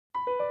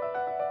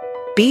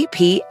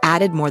BP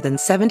added more than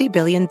 $70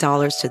 billion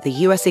to the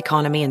U.S.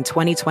 economy in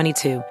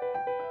 2022.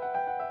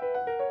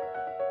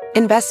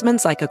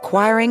 Investments like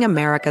acquiring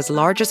America's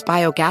largest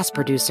biogas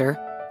producer,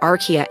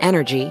 Archaea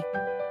Energy,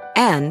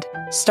 and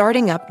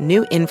starting up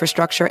new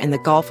infrastructure in the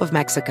Gulf of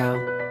Mexico.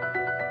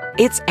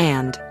 It's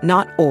and,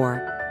 not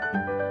or.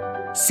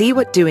 See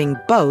what doing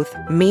both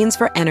means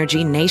for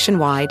energy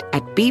nationwide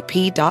at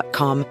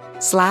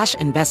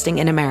bp.com/investing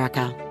in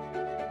America.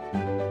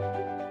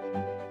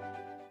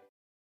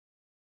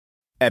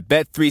 At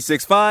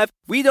Bet365,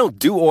 we don't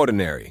do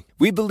ordinary.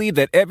 We believe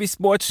that every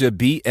sport should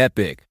be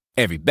epic.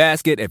 Every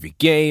basket, every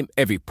game,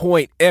 every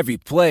point, every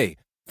play.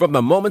 From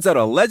the moments that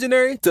are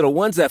legendary to the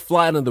ones that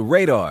fly under the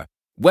radar.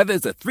 Whether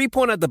it's a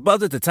three-pointer at the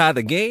buzzer to tie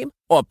the game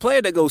or a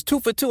player that goes 2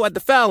 for 2 at the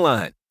foul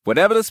line.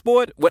 Whatever the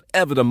sport,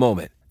 whatever the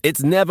moment.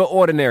 It's never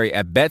ordinary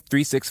at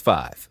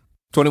Bet365.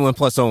 21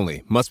 plus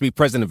only. Must be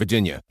present in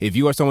Virginia. If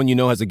you or someone you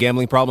know has a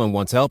gambling problem and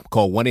wants help,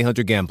 call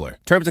 1-800-GAMBLER.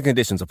 Terms and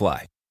conditions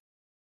apply.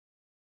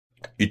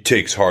 It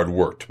takes hard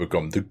work to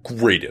become the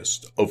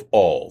greatest of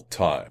all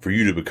time. For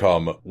you to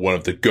become one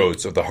of the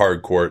GOATs of the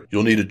hard court,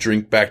 you'll need a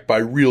drink backed by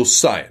real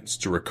science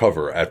to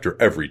recover after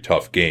every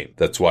tough game.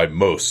 That's why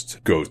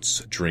most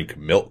GOATs drink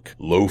milk,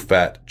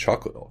 low-fat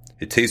chocolate milk.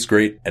 It tastes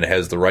great and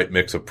has the right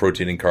mix of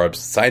protein and carbs,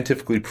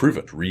 scientifically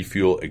proven to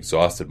refuel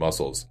exhausted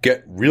muscles.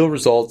 Get real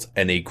results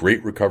and a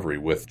great recovery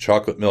with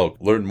chocolate milk.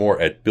 Learn more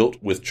at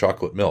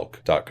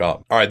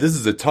builtwithchocolatemilk.com. All right, this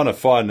is a ton of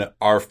fun.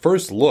 Our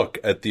first look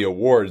at the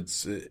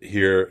awards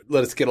here.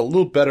 Let us get a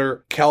little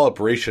better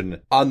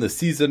calibration on the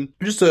season.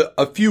 Just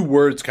a few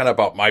words kind of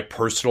about my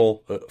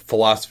personal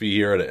philosophy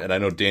here, and I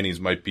know Danny's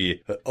might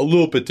be a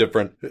little bit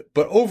different,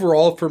 but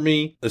overall for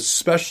me,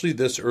 especially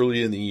this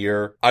early in the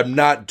year, I'm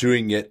not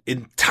doing it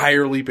entirely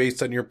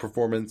based on your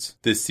performance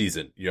this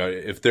season. You know,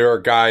 if there are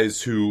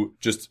guys who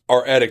just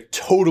are at a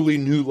totally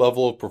new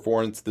level of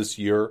performance this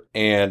year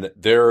and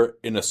they're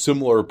in a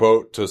similar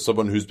boat to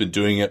someone who's been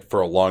doing it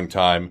for a long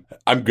time,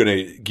 I'm going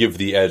to give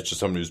the edge to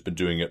someone who's been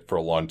doing it for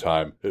a long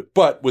time.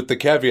 But with the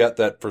caveat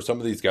that for some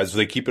of these guys, if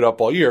they keep it up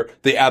all year,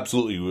 they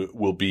absolutely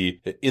will be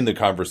in the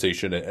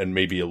conversation and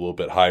maybe a little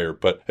bit higher.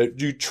 But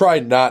you try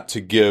not to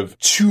give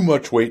too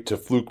much weight to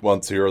fluke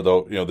months here,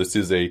 though, you know, this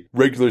is a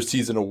regular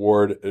season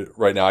award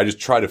right now. I just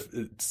try to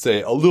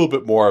say a little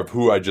bit more of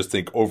who I just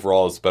think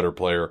overall is a better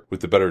player with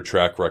the better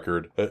track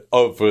record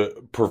of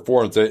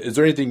performance. Is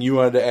there anything you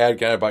wanted to add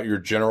kind of about your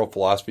general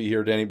philosophy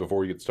here, Danny, before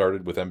we get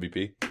started with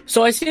MVP?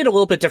 So I see it a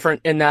little bit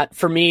different in that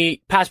for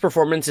me, past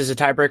performance is a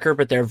tiebreaker,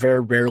 but they're very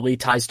rarely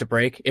ties to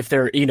break.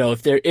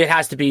 It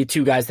has to be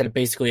two guys that have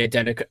basically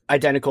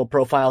identical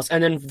profiles.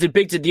 And then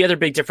the other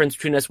big difference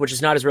between us, which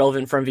is not as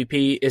relevant for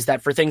MVP, is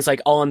that for things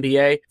like All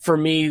NBA, for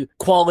me,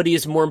 quality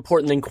is more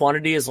important than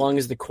quantity as long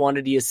as the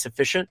quantity is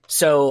sufficient.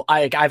 So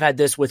I've had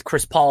this with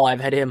Chris Paul.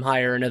 I've had him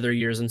higher in other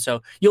years. And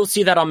so you'll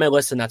see that on my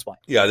list, and that's why.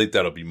 Yeah, I think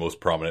that'll be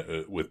most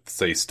prominent with,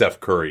 say, Steph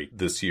Curry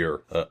this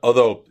year.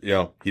 Although, you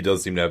know, he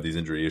does seem to have these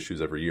injury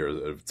issues every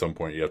year. At some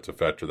point, you have to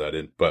factor that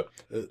in. But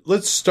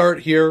let's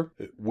start here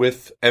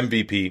with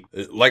MVP.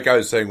 Like I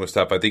was saying with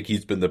Steph, I think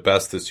he's been the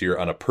best this year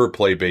on a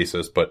per-play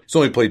basis, but he's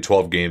only played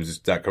 12 games.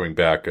 He's not coming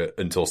back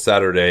until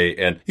Saturday,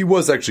 and he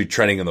was actually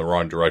trending in the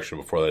wrong direction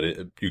before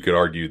that. You could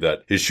argue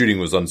that his shooting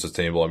was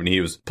unsustainable. I mean,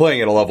 he was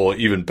playing at a level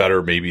even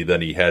better maybe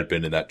than he had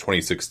been in that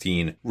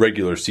 2016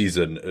 regular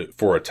season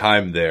for a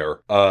time there.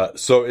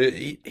 So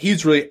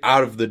he's really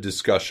out of the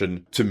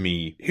discussion to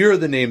me. Here are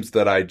the names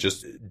that I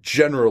just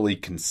generally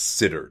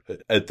considered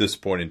at this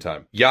point in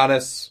time.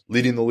 Giannis,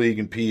 leading the league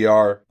in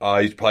PER.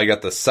 He's probably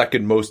got the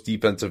second most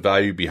defensive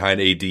value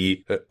behind AD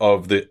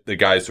of the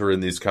guys who are in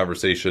these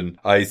conversation.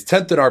 He's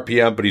 10th in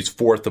RPM, but he's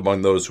 4th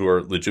among those who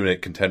are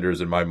legitimate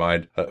contenders in my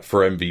mind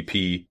for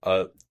MVP.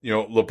 You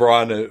know,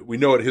 LeBron, we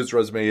know what his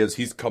resume is.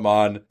 He's come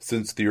on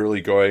since the early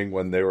going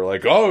when they were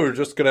like, oh, we're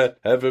just going to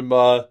have him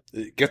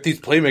get these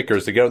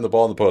playmakers to get him the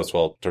ball in the post.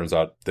 Well, it turns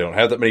out they don't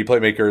have that many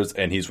playmakers,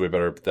 and he's way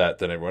better at that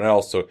than everyone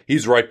else. So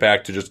he's right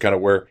back to just kind of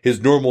where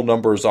his normal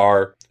numbers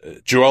are.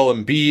 Joel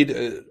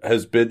Embiid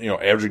has been, you know,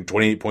 averaging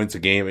 28 points a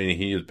game, and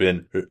he has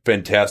been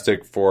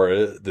fantastic for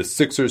the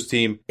Sixers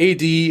team. AD,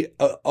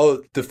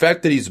 the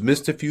fact that he's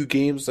missed a few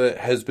games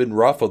has been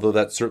rough, although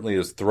that certainly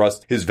has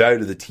thrust his value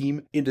to the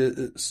team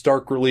into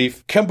stark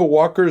relief. Kemba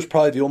Walker is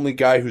probably the only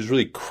guy who's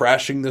really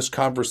crashing this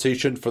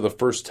conversation for the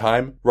first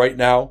time right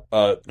now.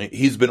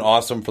 He's been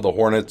awesome for the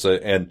Hornets,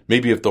 and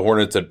maybe if the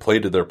Hornets had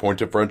played to their point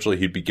differential,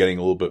 he'd be getting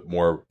a little bit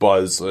more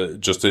buzz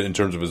just in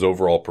terms of his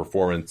overall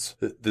performance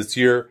this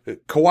year.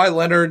 Kawhi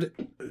Leonard,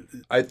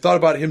 I thought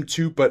about him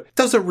too, but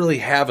doesn't really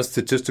have a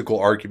statistical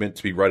argument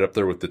to be right up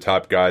there with the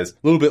top guys. A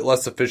little bit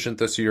less efficient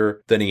this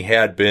year than he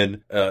had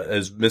been,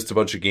 has missed a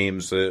bunch of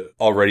games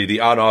already. The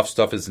on-off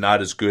stuff is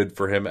not as good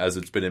for him as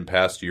it's been in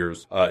past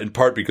years, in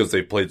part because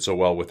they've played so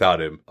well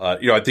without him.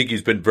 I think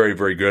he's been very,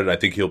 very good, and I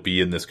think he'll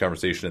be in this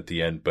conversation at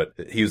the end, but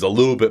he was a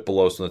little bit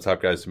below some of the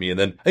top guys to me. And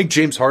then I think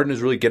James Harden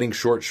is really getting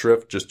short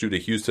shrift just due to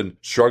Houston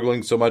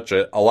struggling so much.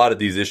 A lot of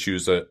these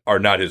issues are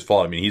not his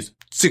fault. I mean, he's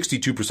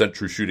 62%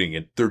 true shooting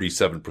at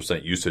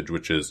 37% usage,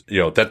 which is,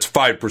 that's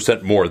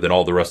 5% more than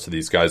all the rest of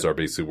these guys are.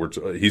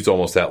 Basically, he's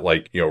almost at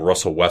like,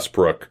 Russell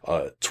Westbrook,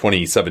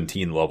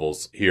 2017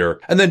 levels here.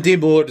 And then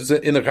Dame Lillard is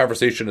in the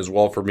conversation as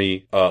well for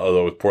me,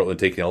 although with Portland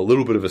taking a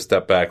little bit of a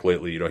step back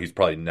lately, he's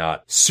probably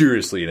not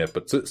seriously in it,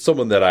 but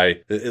someone that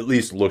I at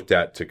least looked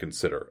at to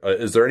consider.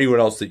 Is there anyone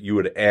else that you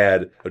would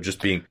add of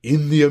just being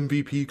in the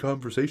MVP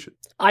conversation?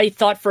 I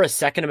thought for a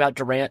second about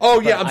Durant. Oh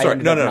yeah, I'm sorry.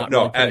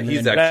 No.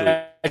 He's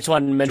actually. I just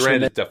wanted to mention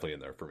Durant that. is definitely in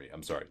there for me.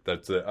 I'm sorry.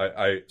 That's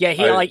if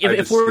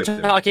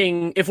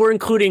we're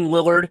including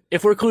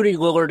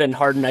Lillard and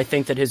Harden, I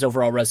think that his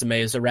overall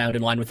resume is around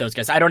in line with those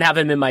guys. I don't have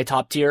him in my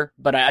top tier,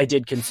 but I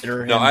did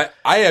consider him. No, I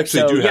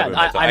actually do have him.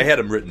 I had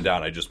him written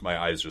down.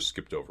 My eyes just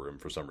skipped over him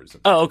for some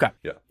reason. Oh, okay.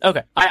 Yeah.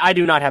 Okay. I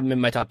do not have him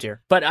in my top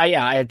tier, but I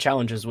had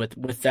challenges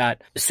with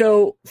that.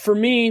 So for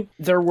me,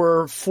 there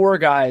were 4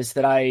 guys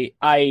that I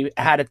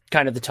had at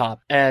kind of the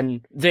top,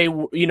 and they,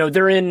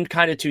 they're in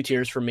kind of 2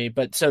 tiers for me,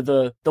 but so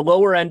the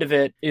lower end of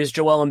it is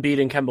Joel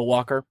Embiid and Kemba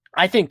Walker.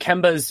 I think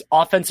Kemba's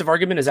offensive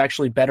argument is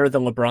actually better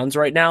than LeBron's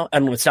right now.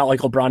 And it's not like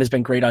LeBron has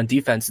been great on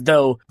defense,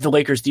 though the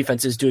Lakers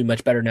defense is doing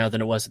much better now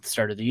than it was at the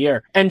start of the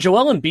year. And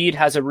Joel Embiid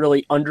has a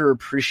really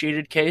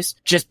underappreciated case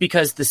just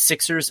because the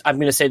Sixers, I'm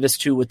going to say this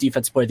too with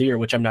Defensive Player of the Year,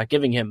 which I'm not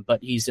giving him,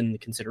 but he's in the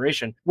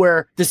consideration,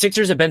 where the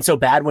Sixers have been so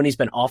bad when he's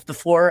been off the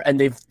floor and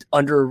they've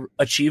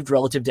underachieved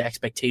relative to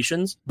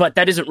expectations, but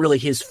that isn't really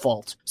his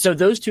fault. So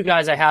those 2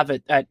 guys I have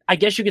at I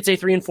guess you could say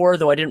 3 and 4,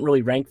 though I didn't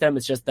really rank them.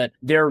 It's just that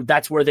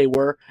that's where they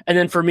were. And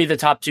then for me, the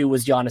top 2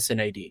 was Giannis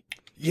and AD.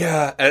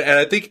 Yeah, and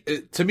I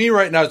think to me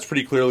right now it's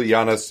pretty clearly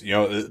Giannis.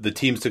 The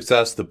team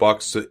success, the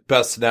Bucks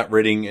best net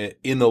rating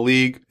in the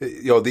league.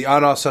 The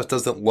on-off stuff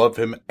doesn't love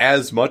him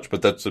as much,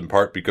 but that's in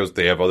part because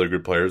they have other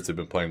good players. They've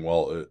been playing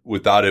well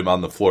without him on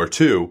the floor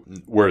too.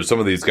 Whereas some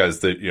of these guys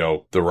that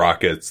the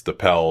Rockets, the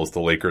Pels, the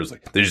Lakers,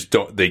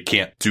 they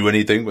can't do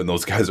anything when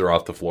those guys are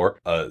off the floor.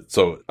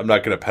 So I'm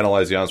not going to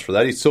penalize Giannis for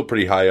that. He's still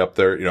pretty high up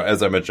there.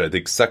 As I mentioned, I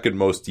think second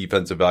most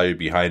defensive value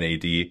behind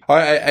AD.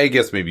 I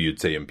guess maybe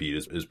you'd say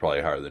Embiid is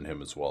probably higher than him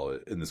as well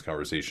in this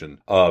conversation.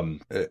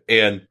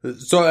 And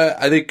so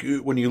I think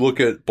when you look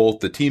at both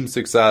the team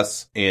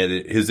success and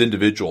his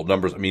individual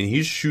numbers,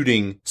 he's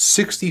shooting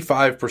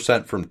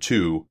 65% from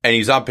 2, and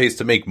he's on pace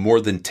to make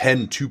more than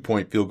 10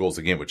 2-point field goals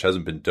a game, which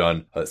hasn't been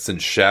done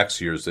since Shaq's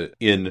years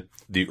in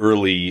the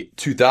early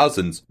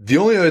 2000s. The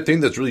only other thing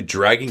that's really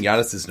dragging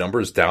Giannis's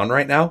numbers down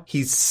right now,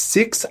 he's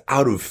 6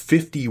 out of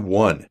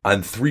 51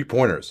 on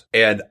 3-pointers.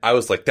 And I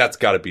was like, that's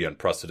got to be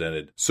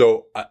unprecedented.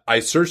 So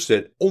I searched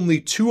it. Only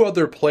 2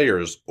 other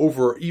players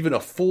over even a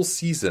full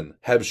season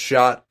have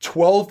shot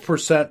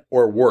 12%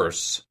 or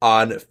worse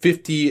on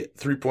 50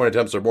 3-point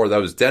attempts or more.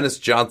 That was Dennis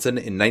Johnson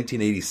in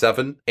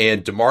 1987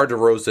 and DeMar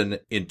DeRozan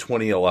in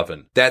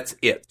 2011. That's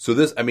it. So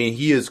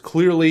he is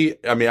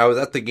clearly, I was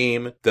at the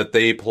game that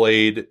they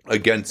played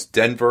against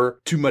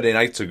Denver 2 Monday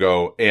nights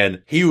ago,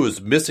 and he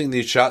was missing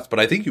these shots, but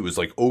I think he was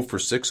like 0 for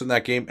 6 in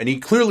that game, and he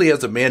clearly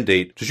has a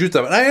mandate to shoot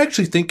them. And I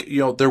actually think,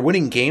 they're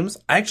winning games.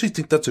 I actually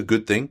think that's a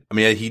good thing.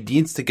 He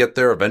needs to get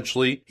there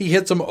eventually. He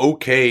hit some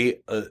okay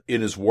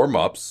in his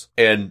warm-ups,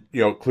 and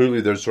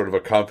clearly there's sort of a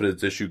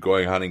confidence issue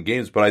going on in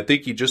games, but I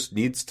think he just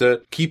needs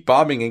to keep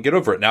bombing and get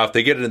over it. Now, if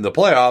they get it in the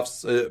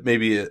playoffs,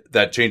 maybe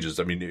that changes.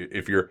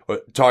 If you're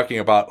talking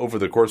about over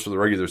the course of the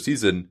regular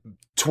season,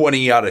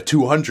 20 out of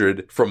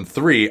 200 from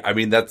 3,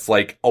 that's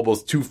like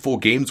almost 2 full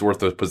games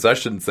worth of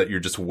possessions that you're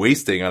just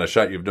wasting on a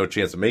shot you have no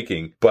chance of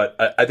making. But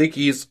I think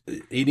he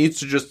needs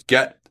to just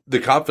get the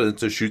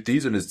confidence to shoot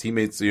these, and his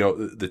teammates,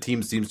 the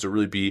team seems to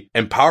really be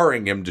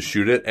empowering him to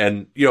shoot it.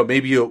 And,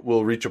 maybe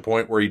we'll reach a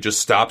point where he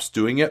just stops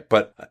doing it.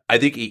 But I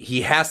think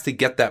he has to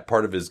get that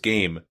part of his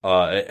game.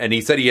 And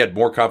he said he had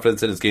more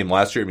confidence in his game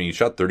last year. He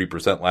shot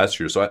 30% last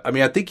year. So,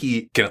 I think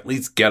he can at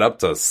least get up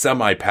to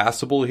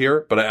semi-passable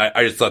here. But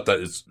I just thought that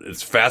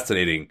it's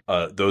fascinating.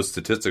 Those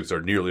statistics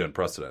are nearly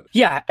unprecedented.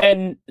 Yeah.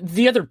 And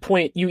the other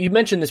point, you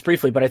mentioned this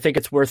briefly, but I think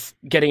it's worth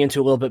getting into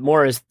a little bit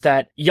more, is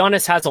that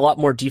Giannis has a lot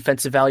more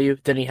defensive value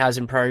than he has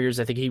in prior years.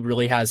 I think he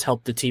really has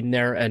helped the team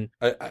there. And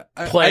I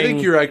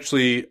think you're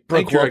actually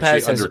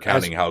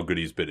undercounting how good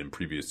he's been in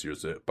previous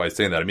years by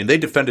saying that. They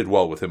defended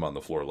well with him on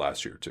the floor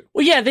last year too.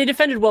 Well, yeah, they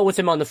defended well with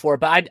him on the floor,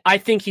 but I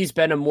think he's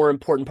been a more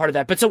important part of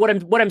that. But so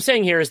what I'm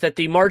saying here is that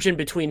the margin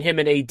between him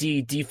and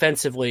AD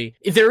defensively,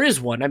 there is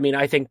one.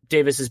 I think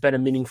Davis has been a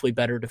meaningfully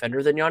better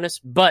defender than Giannis,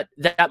 but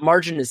that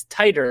margin is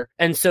tighter.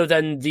 And so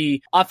then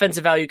the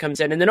offensive value comes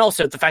in. And then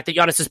also the fact that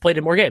Giannis has played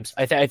in more games.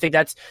 I think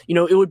that's,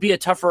 it would be a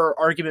tougher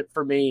argument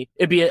for me.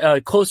 It'd be a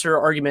closer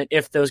argument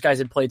if those guys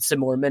had played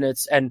similar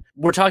minutes. And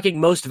we're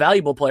talking most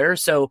valuable player.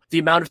 So the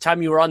amount of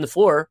time you were on the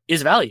floor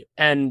is value.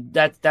 And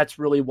that's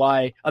really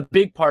why, a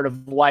big part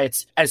of why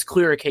it's as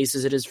clear a case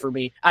as it is for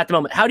me at the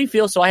moment. How do you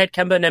feel? So I had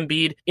Kemba and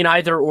Embiid in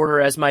either order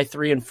as my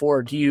 3 and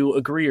 4. Do you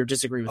agree or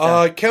disagree with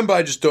that? Kemba,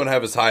 I just don't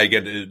have as high,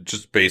 again,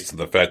 just based on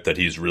the fact that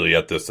he's really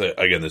at this,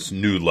 again, this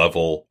new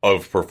level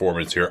of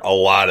performance here. A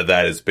lot of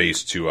that is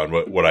based too on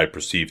what I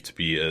perceive to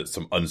be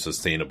some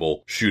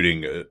unsustainable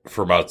shooting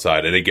from outside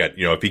bad. And again,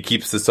 if he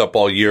keeps this up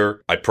all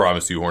year, I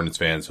promise you, Hornets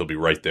fans, he'll be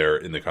right there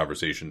in the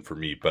conversation for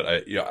me. But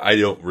I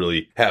don't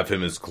really have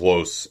him as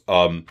close.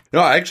 No,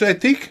 actually, I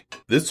think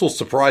this will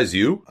surprise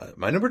you.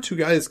 My number 2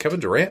 guy is Kevin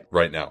Durant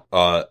right now.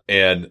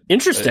 And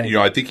interesting.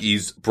 I think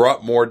he's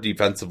brought more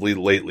defensively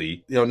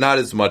lately. Not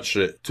as much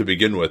to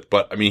begin with,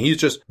 but I mean,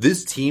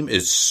 this team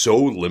is so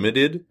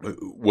limited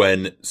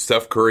when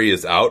Steph Curry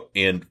is out,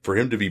 and for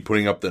him to be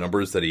putting up the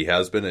numbers that he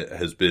has been, it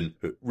has been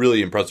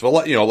really impressive. A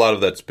lot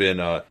of that's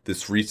been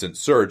this recent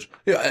surge,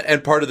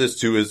 and part of this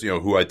too is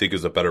who I think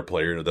is a better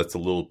player. That's a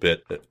little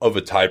bit of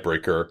a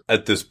tiebreaker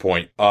at this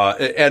point.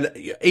 And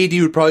AD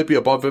would probably be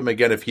above him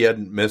again if he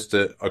hadn't missed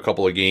a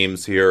couple of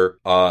games here,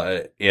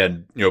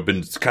 and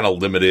been kind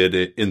of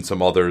limited in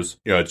some others.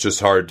 It's just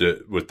hard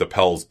with the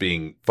Pels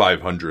being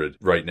 500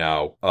 right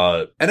now.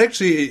 And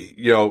actually,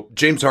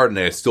 James Harden,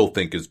 I still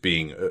think is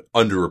being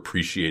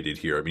underappreciated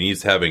here. I mean,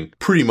 he's having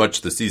pretty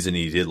much the season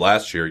he did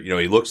last year.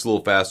 He looks a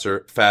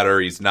little fatter.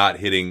 He's not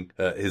hitting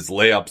his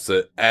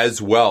layups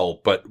as well.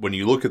 But when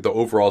you look at the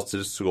overall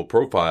statistical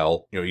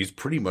profile, he's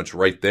pretty much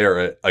right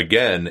there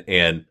again.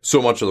 And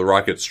so much of the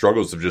Rockets'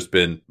 struggles have just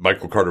been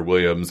Michael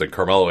Carter-Williams and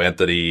Carmelo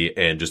Anthony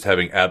and just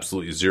having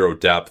absolutely zero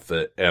depth.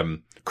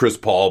 Chris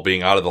Paul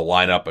being out of the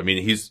lineup. I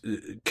mean, he's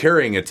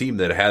carrying a team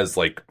that has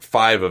like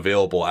 5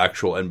 available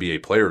actual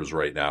NBA players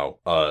right now,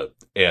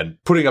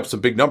 and putting up some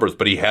big numbers,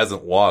 but he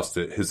hasn't lost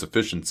his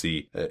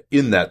efficiency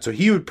in that. So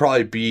he would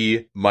probably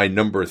be my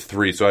number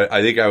 3. So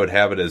I think I would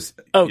have it as.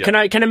 Oh,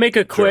 yeah. Can I make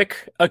a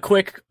quick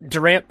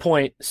Durant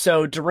point?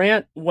 So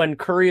Durant, when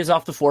Curry is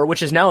off the floor,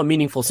 which is now a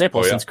meaningful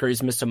sample since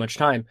Curry's missed so much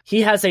time,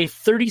 he has a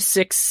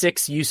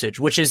 36-6 usage,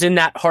 which is in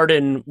that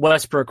Harden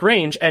Westbrook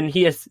range, and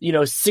he has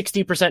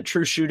 60%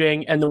 true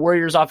shooting. And the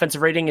Warriors'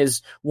 offensive rating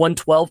is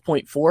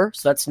 112.4,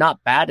 so that's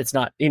not bad. It's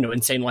not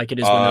insane like it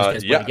is when those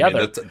guys play together.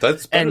 I mean,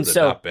 that's better than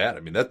not bad. I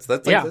mean, that's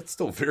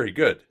still very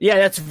good. Yeah,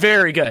 that's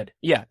very good.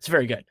 Yeah, it's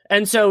very good.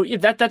 And so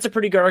that's a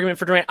pretty good argument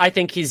for Durant. I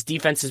think his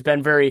defense has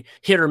been very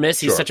hit or miss.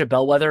 He's such a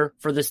bellwether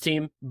for this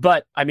team.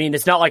 But I mean,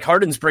 it's not like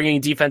Harden's bringing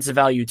defensive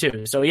value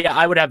too. So yeah,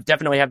 I would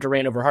definitely have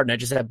Durant over Harden. I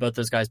just have both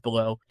those guys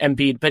below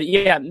Embiid. But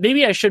yeah,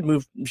 maybe I should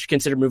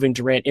consider moving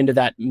Durant into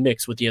that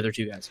mix with the other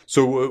 2 guys.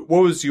 So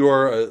what was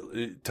your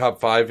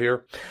top 5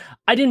 here?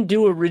 I didn't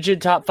do a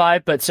rigid top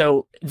 5, but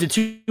so the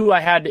 2 I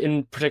had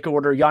in particular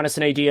order, Giannis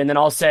and AD, and then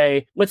I'll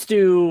say, let's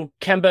do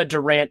Kemba,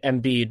 Durant,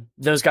 Embiid.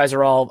 Those guys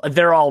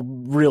they're all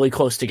really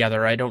close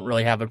together. I don't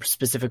really have a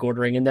specific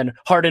ordering. And then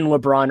Harden,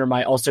 LeBron are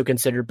my also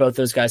considered. Both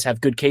those guys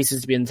have good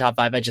cases to be in the top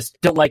 5. I just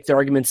don't like their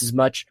arguments as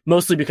much,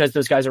 mostly because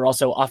those guys are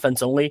also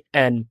offense only.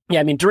 And yeah,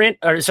 I mean,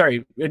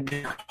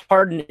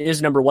 Harden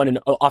is number 1 in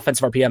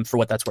offensive RPM for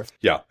what that's worth.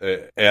 Yeah.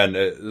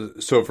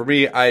 And so for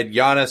me, I had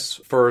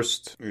Giannis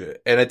first,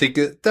 and I think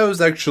that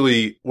was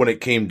actually, when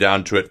it came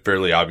down to it,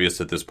 fairly obvious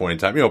at this point in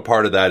time.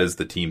 Part of that is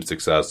the team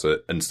success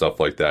and stuff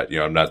like that.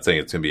 I'm not saying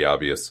it's going to be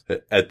obvious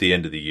at the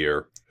end of the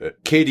year.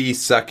 KD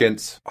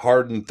second,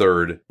 Harden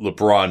third,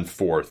 LeBron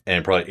fourth,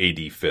 and probably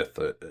AD fifth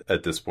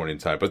at this point in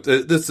time. But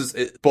this is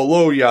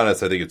below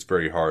Giannis. I think it's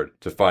very hard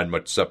to find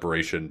much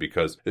separation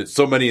because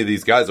so many of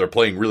these guys are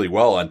playing really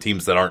well on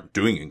teams that aren't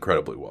doing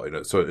incredibly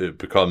well. So it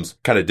becomes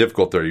kind of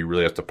difficult there. You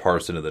really have to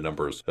parse into the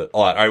numbers a lot.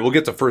 All right, we'll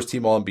get to first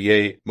team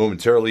All-NBA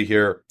momentarily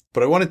here.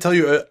 But I want to tell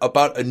you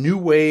about a new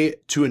way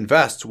to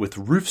invest with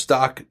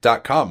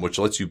roofstock.com, which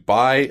lets you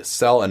buy,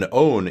 sell, and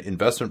own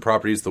investment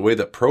properties the way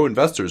that pro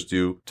investors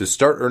do to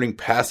start earning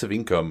passive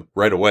income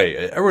right away.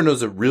 Everyone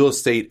knows that real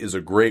estate is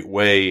a great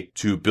way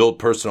to build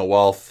personal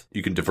wealth.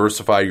 You can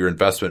diversify your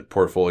investment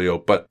portfolio,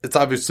 but it's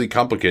obviously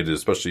complicated,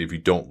 especially if you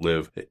don't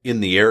live in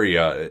the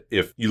area.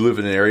 If you live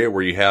in an area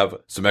where you have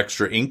some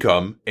extra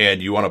income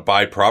and you want to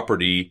buy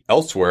property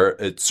elsewhere,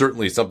 it's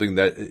certainly something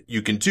that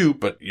you can do,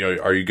 but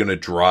are you going to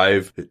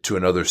drive to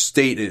another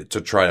state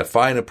to try to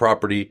find a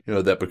property?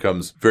 That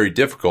becomes very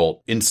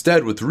difficult.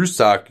 Instead, with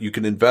Roofstock, you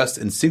can invest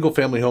in single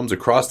family homes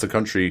across the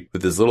country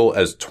with as little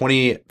as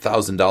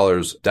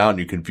 $20,000 down.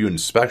 You can view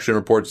inspection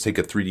reports, take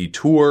a 3D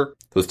tour.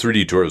 Those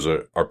 3D tours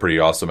are pretty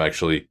awesome,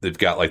 actually. They've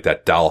got like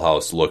that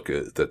dollhouse look.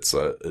 That's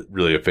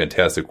really a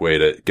fantastic way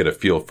to get a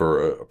feel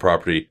for a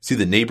property. See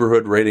the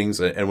neighborhood ratings,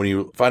 and when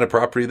you find a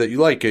property that you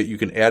like, you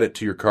can add it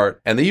to your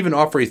cart. And they even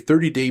offer a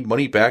 30-day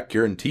money-back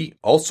guarantee.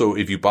 Also,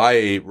 if you buy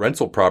a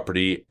rental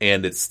property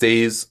and it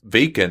stays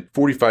vacant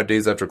 45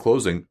 days after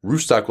closing,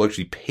 Roofstock will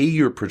actually pay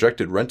your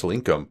projected rental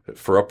income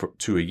for up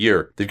to a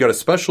year. They've got a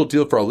special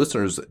deal for our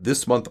listeners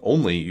this month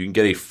only. You can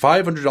get a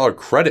 $500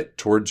 credit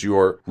towards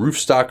your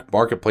Roofstock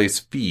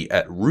marketplace fee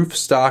at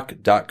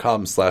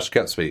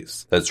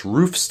roofstock.com/capspace. That's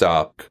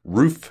Roofstock,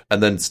 roof,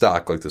 and then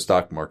stock, like the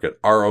stock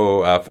market,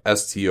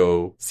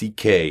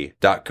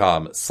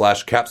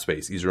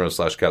 ROOFSTOCK.com/capspace. Easy run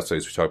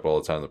 /capspace. We talk about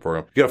all the time in the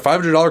program. You get a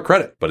 $500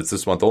 credit, but it's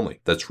this month only.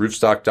 That's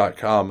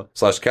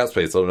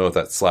roofstock.com/capspace. Let them know with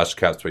that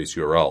 /capspace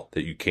URL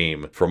that you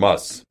came from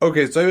us.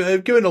 Okay, so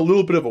I've given a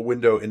little bit of a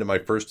window into my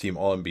first team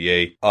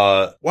All-NBA.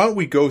 Why don't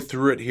we go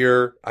through it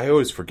here? I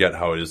always forget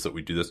how it is that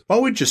we do this. Why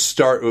don't we just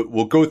start?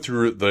 We'll go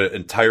through the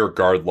entire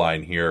guard line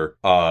line here.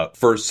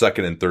 First,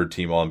 second, and third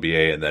team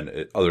All-NBA, and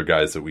then other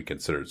guys that we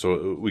considered.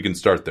 So we can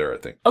start there, I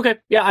think. Okay.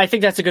 Yeah, I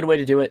think that's a good way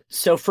to do it.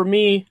 So for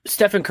me,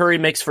 Stephen Curry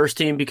makes first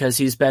team because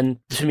he's been,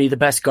 to me, the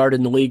best guard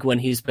in the league when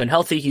he's been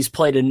healthy. He's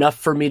played enough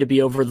for me to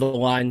be over the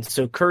line.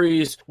 So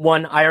Curry's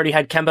one. I already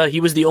had Kemba.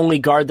 He was the only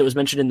guard that was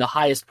mentioned in the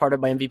highest part of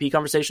my MVP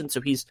conversation.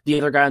 So he's the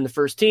other guy on the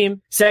first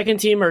team. Second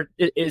team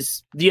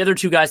is the other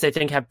two guys I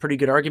think have pretty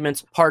good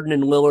arguments, Harden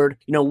and Lillard.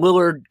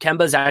 Lillard,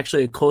 Kemba is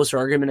actually a closer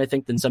argument, I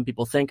think, than some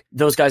people think.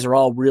 Those guys are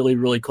all really,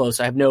 really close.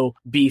 I have no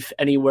beef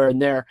anywhere in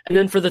there. And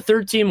then for the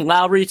third team,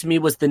 Lowry to me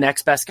was the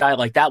next best guy.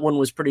 Like that one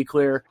was pretty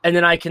clear. And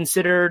then I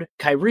considered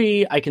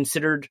Kyrie, I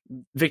considered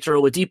Victor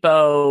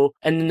Oladipo,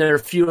 and then there are a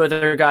few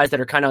other guys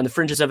that are kind of on the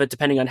fringes of it,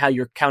 depending on how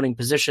you're counting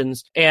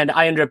positions. And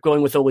I ended up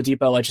going with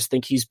Oladipo. I just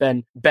think he's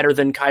been better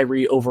than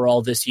Kyrie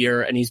overall this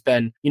year, and he's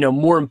been,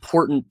 more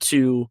important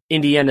to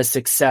Indiana's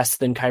success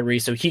than Kyrie.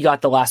 So he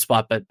got the last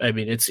spot, but I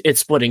mean, it's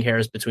splitting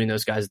hairs between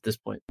those guys at this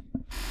point.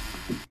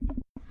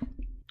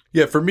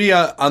 Yeah, for me,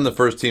 on the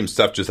first team,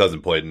 Steph just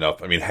hasn't played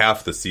enough. I mean,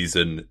 half the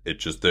season, it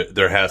just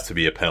there has to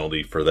be a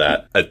penalty for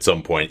that at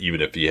some point,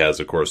 even if he has,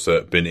 of course,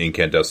 been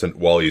incandescent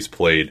while he's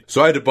played.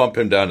 So I had to bump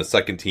him down to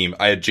second team.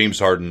 I had James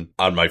Harden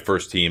on my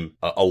first team,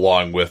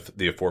 along with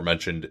the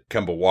aforementioned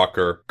Kemba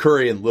Walker.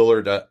 Curry and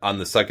Lillard on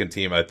the second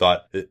team. I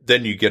thought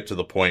then you get to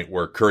the point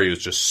where Curry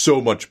was just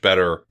so much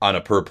better on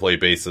a per-play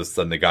basis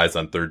than the guys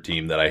on third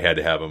team that I had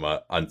to have him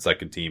on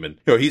second team. And,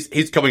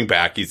 he's coming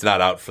back. He's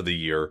not out for the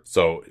year.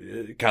 So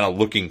kind of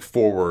looking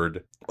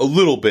forward a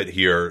little bit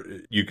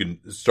here, you can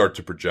start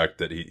to project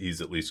that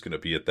he's at least going to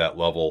be at that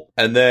level.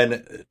 And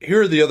then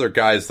here are the other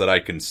guys that I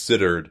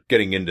considered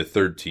getting into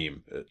third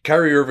team.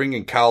 Kyrie Irving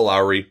and Kyle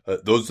Lowry.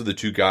 Those are the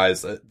two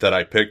guys that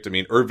I picked. I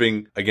mean,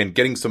 Irving, again,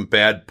 getting some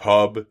bad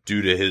pub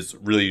due to his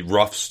really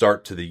rough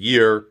start to the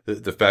year.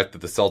 The fact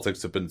that the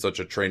Celtics have been such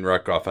a train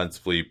wreck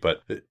offensively,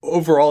 but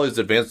overall his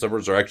advanced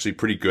numbers are actually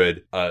pretty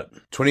good.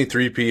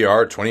 23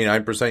 PER,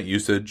 29%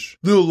 usage.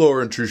 A little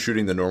lower in true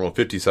shooting than normal,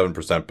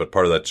 57%, but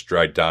part of that's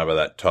dragged down by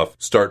that tough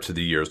start to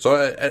the year.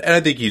 So I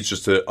think he's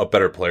just a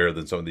better player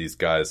than some of these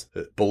guys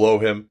below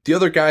him. The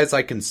other guys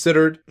I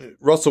considered,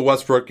 Russell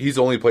Westbrook, he's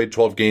only played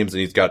 12 games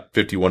and he's got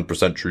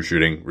 51% true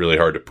shooting. Really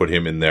hard to put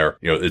him in there.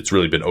 It's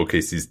really been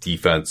OKC's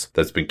defense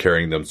that's been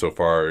carrying them so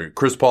far.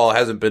 Chris Paul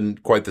hasn't been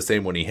quite the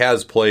same when he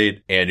has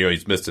played, and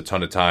he's missed a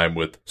ton of time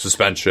with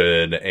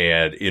suspension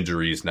and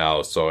injuries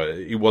now, so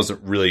he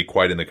wasn't really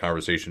quite in the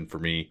conversation for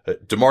me.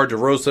 DeMar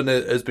DeRozan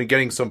has been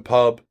getting some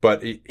pub,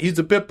 but he's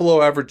a bit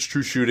below average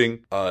true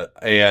shooting,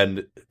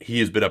 and he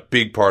has been a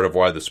big part of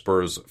why the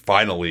Spurs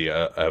finally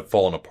have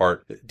fallen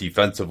apart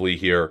defensively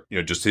here.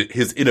 Just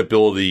his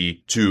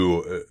inability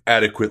to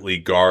adequately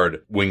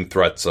guard wing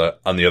threats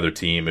on the other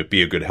team and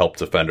be a good help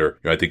defender,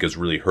 I think has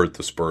really hurt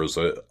the Spurs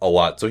a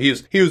lot. So he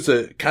was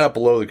kind of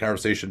below the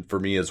conversation for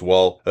me as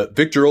well.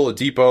 Victor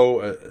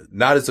Oladipo,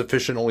 not as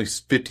efficient, only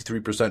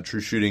 53%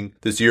 true shooting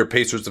this year.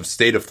 Pacers have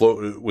stayed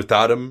afloat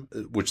without him,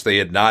 which they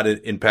had not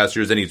in past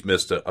years, and he's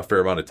missed a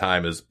fair amount of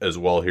time as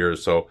well here.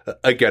 So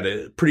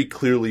again, pretty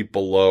clearly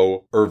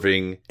below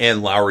Irving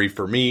and Lowry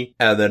for me.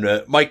 And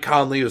then Mike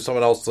Conley was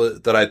someone else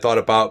that I thought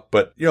about,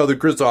 but the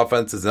Grizz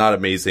offense is not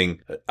amazing.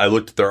 I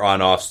looked at their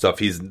on-off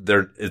stuff.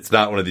 It's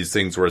not one of these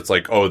things where it's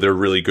like, oh, they're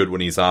really good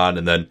when he's on,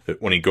 and then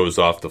when he goes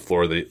off the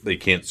floor, they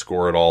can't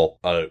score at all.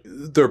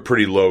 They're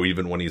pretty low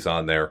even when he's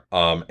on there.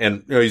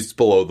 And he's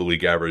below the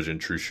league average in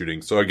true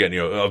shooting. So again,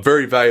 a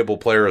very valuable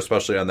player,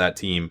 especially on that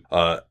team.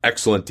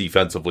 Excellent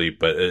defensively,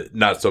 but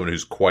not someone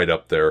who's quite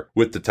up there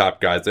with the top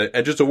guys.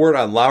 And just a word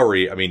on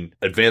Lowry. I mean,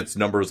 advanced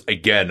numbers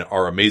again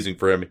are amazing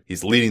for him.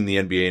 He's leading the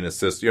NBA in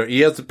assists.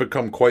 He hasn't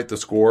become quite the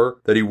scorer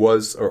that he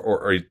was,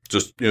 or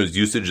just his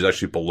usage is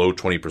actually below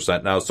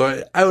 20% now.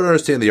 So I would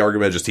understand the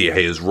argument just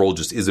his role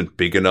just isn't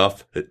big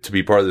enough to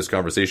be part of this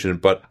conversation.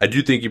 But I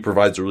do think he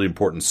provides a really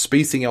important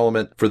spacing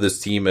element for this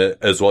team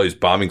as well. He's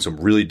bombing some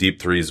really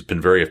deep threes.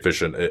 Been very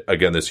efficient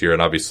again this year,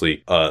 and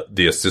obviously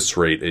the assist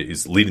rate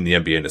is leading the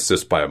NBA in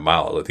assists by a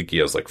mile. I think he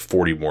has like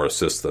 40 more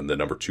assists than the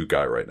number 2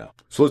 guy right now.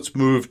 So let's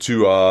move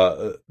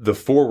to the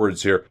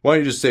forwards here. Why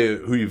don't you just say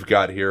who you've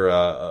got here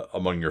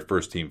among your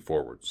first team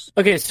forwards?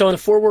 Okay, so in the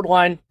forward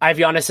line, I have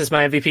Giannis as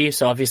my MVP,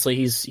 so obviously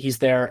he's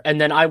there. And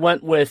then I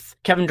went with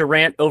Kevin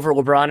Durant over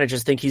LeBron. I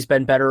just think he's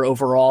been better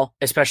overall,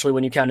 especially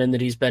when you count in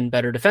that he's been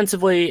better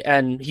defensively,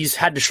 and he's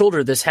had to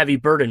shoulder this heavy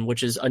burden,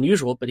 which is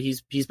unusual, but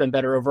he's been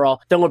better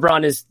overall. Then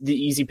LeBron is the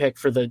easy pick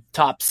for the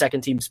top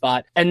second team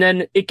spot. And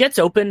then it gets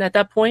open at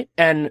that point,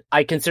 and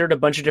I considered a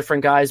bunch of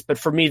different guys, but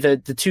for me, the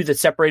two that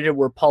separated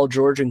were Paul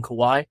George and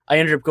Kawhi. I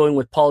ended up going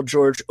with Paul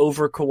George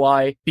over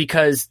Kawhi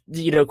because,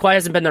 Kawhi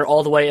hasn't been there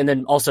all the way, and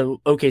then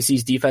also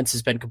OKC's defense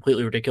has been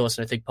completely ridiculous,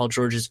 and I think Paul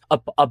George is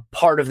a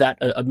part of that,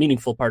 a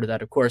meaningful part of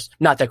that, of course.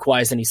 Not that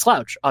Kawhi is any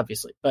slouch,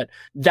 obviously, but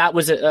that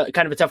was a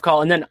kind of a tough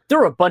call. And then there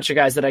were a bunch of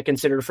guys that I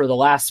considered for the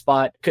last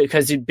spot,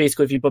 because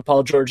basically if you put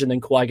Paul George and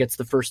then Kawhi gets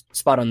the first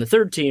spot on the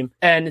third team,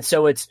 and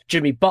so it's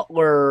Jimmy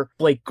Butler,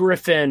 Blake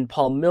Griffin,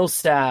 Paul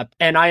Millsap,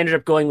 and I ended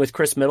up going with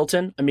Chris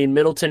Middleton. I mean,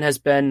 Middleton has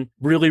been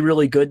really,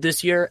 really good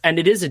this year, and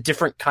it is a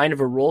different kind of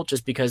a role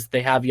just because they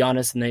they have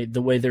Giannis and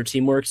the way their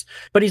team works.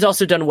 But he's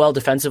also done well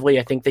defensively.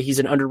 I think that he's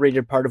an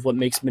underrated part of what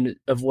makes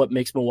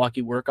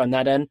Milwaukee work on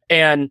that end.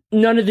 And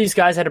none of these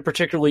guys had a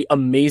particularly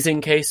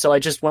amazing case, so I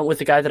just went with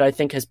the guy that I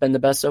think has been the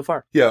best so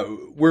far. Yeah,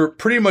 we're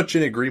pretty much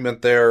in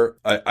agreement there.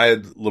 I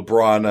had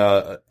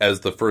LeBron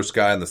as the first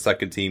guy on the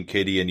second team,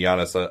 KD and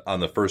Giannis on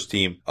the first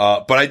team.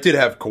 But I did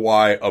have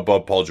Kawhi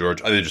above Paul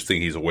George. I just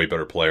think he's a way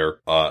better player.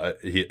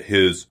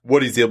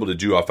 What he's able to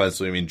do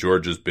offensively. I mean,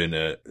 George has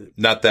been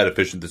not that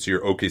efficient this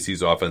year.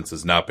 OKC's offense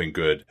has not been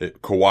good.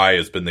 Kawhi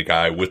has been the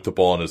guy with the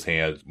ball in his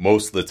hands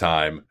most of the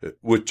time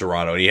with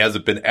Toronto, and he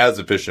hasn't been as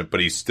efficient, but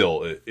he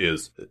still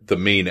is the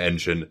main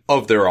engine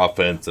of their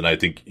offense. And I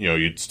think,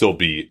 you'd still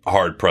be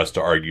hard pressed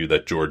to argue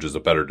that George is a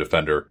better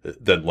defender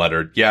than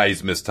Leonard. Yeah,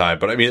 he's missed time,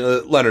 but I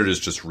mean, Leonard has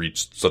just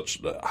reached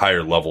such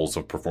higher levels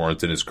of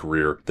performance in his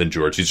career than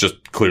George. He's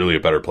just clearly a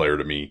better player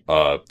to me.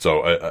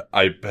 So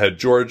I had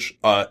George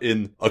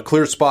in a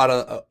clear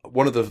spot,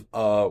 one of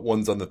the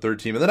ones on the third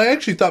team. And then I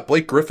actually thought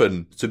Blake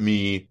Griffin, to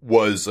me,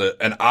 was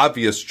an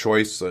obvious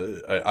choice.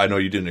 I know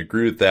you didn't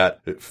agree with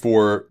that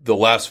for the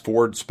last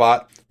forward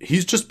spot.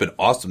 He's just been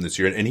awesome this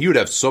year, and he would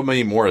have so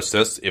many more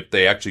assists if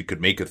they actually could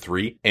make a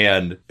three.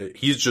 And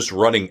he's just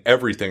running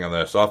everything on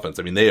this offense.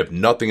 I mean, they have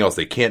nothing else.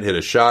 They can't hit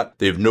a shot.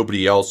 They have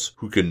nobody else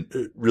who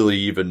can really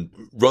even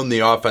run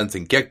the offense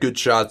and get good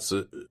shots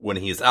when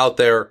he's out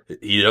there.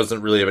 He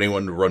doesn't really have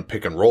anyone to run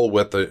pick and roll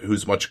with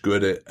who's much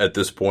good at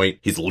this point.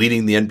 He's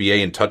leading the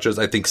NBA in touches,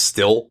 I think,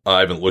 still. I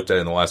haven't looked at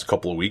it in the last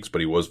couple of weeks,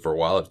 but he was for a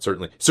while. It's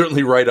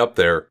certainly right up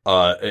there.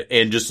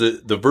 And just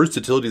the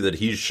versatility that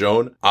he's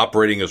shown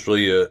operating as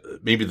really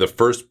maybe the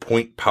first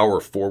point power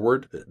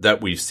forward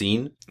that we've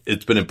seen.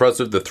 It's been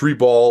impressive. The three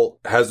ball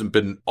hasn't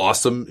been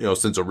awesome,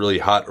 since a really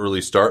hot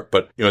early start,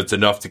 but, it's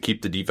enough to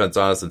keep the defense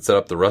honest and set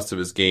up the rest of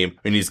his game.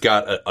 I mean, he's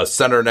got a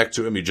center next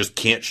to him. He just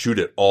can't shoot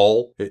at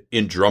all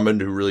in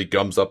Drummond, who really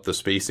gums up the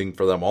spacing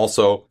for them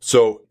also.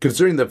 So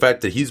considering the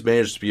fact that he's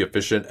managed to be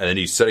efficient and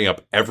he's setting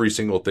up every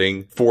single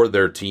thing for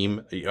their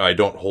team, I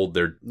don't hold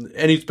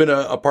and he's been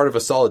a part of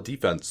a solid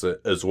defense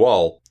as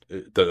well.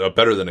 A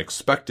better than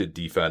expected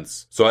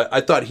defense. So I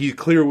thought he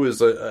clear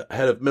was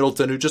ahead of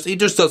Middleton, who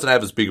just doesn't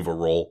have as big of a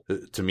role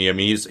to me. I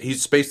mean,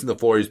 he's spacing the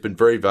floor. He's been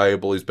very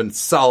valuable. He's been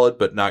solid,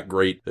 but not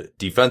great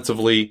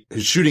defensively.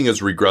 His shooting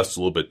has regressed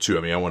a little bit too.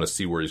 I mean, I want to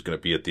see where he's going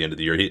to be at the end of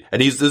the year.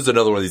 This is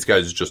another one of these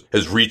guys who just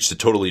has reached a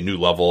totally new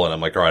level. And I'm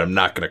like, all right, I'm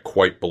not going to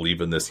quite believe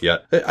in this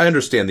yet. I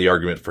understand the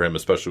argument for him,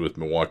 especially with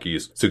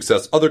Milwaukee's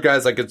success. Other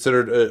guys I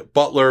considered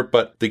Butler,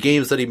 but the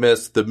games that he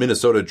missed, the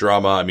Minnesota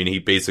drama, I mean, he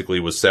basically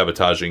was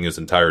sabotaging his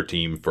entire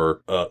team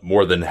for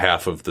more than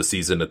half of the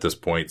season at this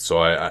point,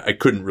 so I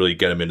couldn't really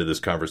get him into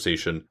this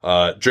conversation.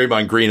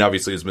 Draymond Green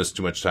obviously has missed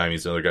too much time.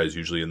 He's another guy who's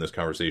usually in this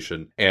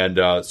conversation. And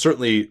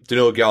certainly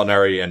Danilo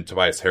Gallinari and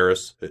Tobias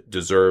Harris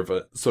deserve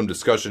some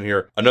discussion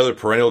here. Another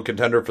perennial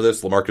contender for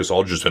this, LaMarcus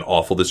Aldridge has been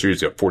awful this year.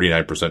 He's got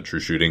 49% true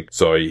shooting,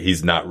 so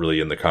he's not really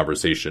in the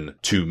conversation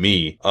to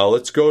me.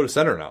 Let's go to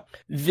center now.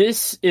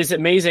 This is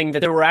amazing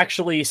that there were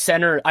actually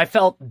I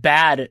felt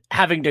bad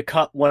having to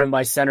cut one of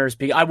my centers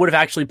because I would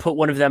have actually put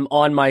one of them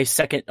on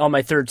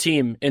my third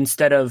team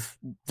instead of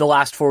the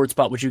last forward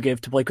spot, which you gave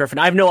to Blake Griffin.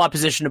 I have no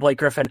opposition to Blake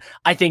Griffin.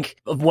 I think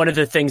one of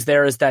the things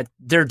there is that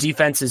their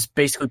defense is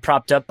basically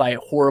propped up by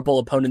horrible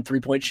opponent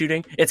 3-point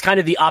shooting. It's kind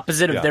of the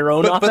opposite of their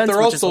own offense. But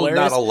they're also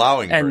not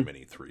allowing very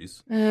many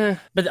threes.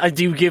 But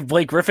do you give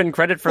Blake Griffin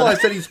credit for that? Well, I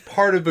said he's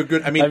part of a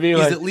good, he's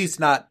at least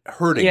not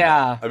hurting.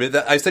 Yeah.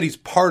 Them. I said he's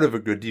part of a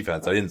good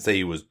defense. I didn't say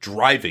he was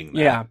driving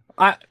that.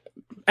 Yeah.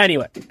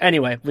 Anyway,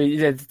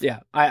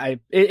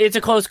 it's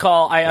a close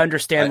call. I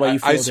understand why you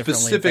feel differently. I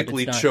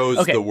specifically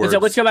chose the words. So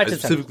let's go back to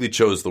specifically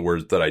chose the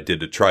words that I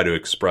did to try to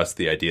express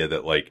the idea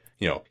that,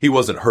 he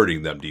wasn't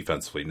hurting them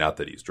defensively. Not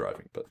that he's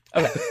driving, but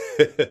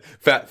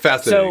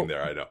fascinating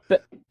there. I know.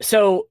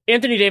 So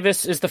Anthony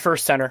Davis is the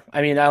first center.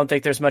 I mean, I don't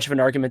think there's much of an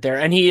argument there,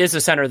 and he is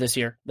a center this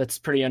year. That's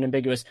pretty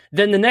unambiguous.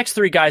 Then the next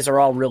three guys are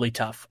all really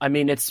tough. I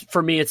mean, it's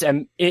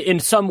in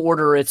some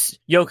order. It's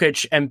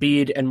Jokic,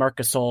 Embiid, and Marc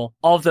Gasol.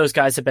 All of those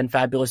guys have been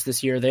fabulous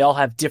this year. They all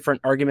have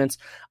different arguments.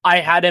 I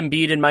had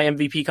Embiid in my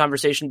MVP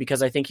conversation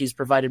because I think he's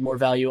provided more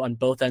value on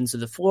both ends of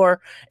the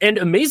floor. And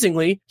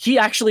amazingly, he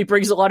actually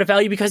brings a lot of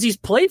value because he's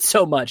played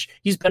so much.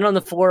 He's been on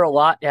the floor a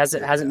lot.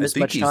 Hasn't missed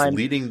much time. I think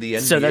he's leading the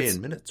NBA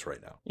in minutes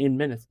right now. In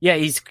minutes. Yeah,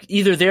 he's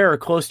either there or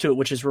close to it,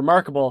 which is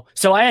remarkable.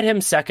 So I had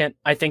him second.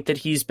 I think that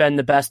he's been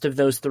the best of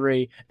those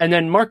three. And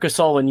then Marc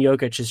Gasol and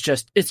Jokic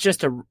it's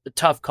just a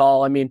tough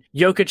call. I mean,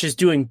 Jokic is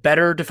doing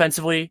better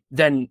defensively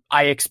than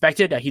I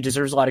expected. He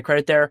deserves a lot of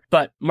credit there.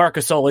 But Marc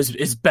Gasol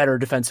is better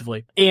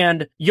defensively.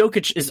 And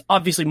Jokic is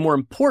obviously more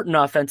important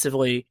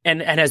offensively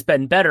and has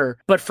been better.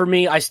 But for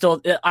me, I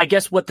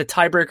guess what the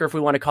tiebreaker, if we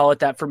want to call it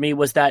that, for me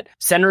was that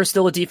center is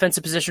still a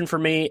defensive position for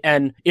me.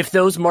 And if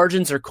those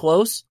margins are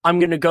close, I'm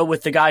going to go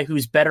with the guy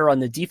who's better on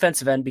the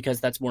defensive end because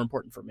that's more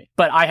important for me.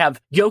 But I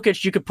have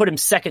Jokic. You could put him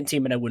second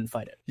team and I wouldn't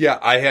fight it. Yeah,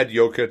 I had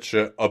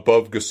Jokic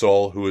above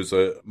Gasol, who is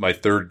my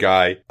third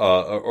guy,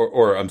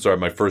 or I'm sorry,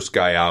 my first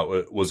guy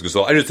out was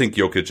Gasol. I just think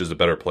Jokic is a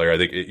better player. I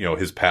think,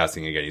 his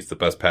passing, again, he's the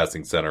best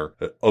passing center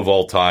of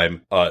all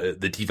time.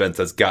 The defense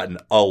has gotten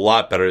a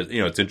lot better.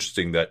 It's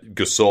interesting that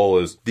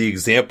Gasol is the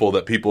example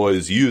that people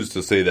always use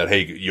to say that,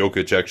 hey,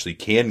 Jokic actually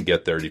can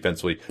get there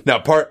defensively. Now,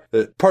 part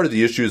of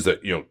the issue is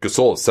that,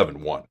 Gasol is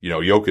 7'1".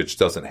 Jokic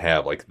doesn't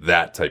have like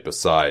that type of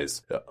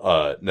size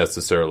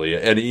necessarily.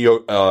 And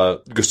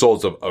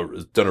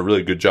Gasol's done a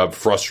really good job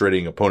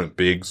frustrating opponent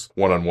bigs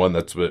one-on-one.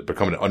 That's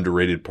become an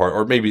underrated part,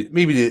 or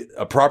maybe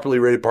a properly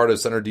rated part of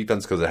center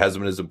defense because it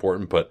hasn't been as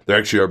important, but there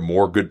actually are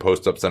more good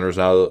post-up centers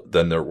now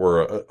than there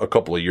were a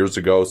couple of years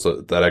ago,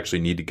 so that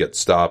actually need to get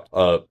stopped.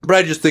 But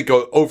I just think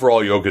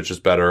overall Jokic is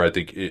better. I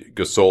think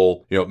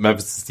Gasol,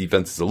 Memphis'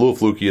 defense is a little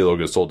fluky, though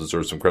Gasol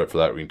deserves some credit for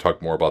that. We can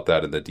talk more about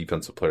that in the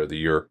Defensive Player of the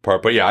Year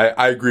part. But yeah,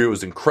 I agree it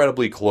was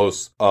incredibly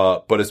close,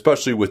 but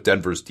especially with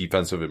Denver's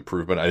defensive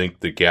improvement, I think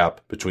the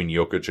gap between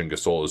Jokic and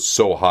Gasol is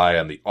so high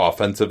on the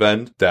offensive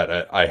end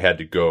that I had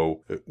to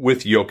go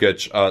with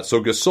Jokic.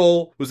 So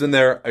Gasol was in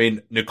there. I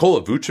mean,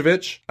 Nikola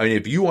Vucevic,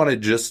 if you want to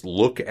just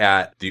look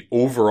at the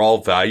overall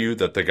value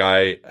that the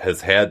guy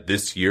has had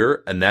this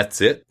year, and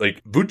that's it,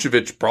 like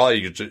Vucevic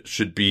probably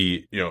should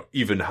be,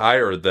 even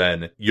higher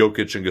than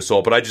Jokic and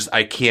Gasol, but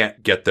I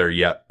can't get there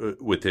yet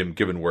with him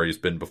given where he's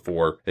been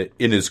before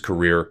in his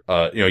career.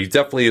 He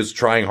definitely is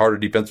trying harder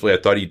defensively. I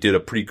thought he did a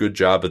pretty good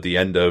job at the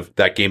end of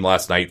that game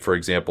last night, for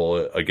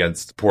example,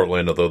 against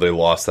Portland, although they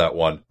lost that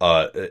one.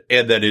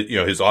 And then,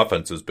 his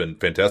offense has been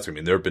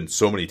fantastic. There have been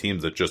so many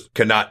teams that just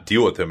cannot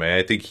deal with him. And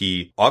I think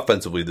he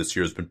offensively this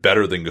year has been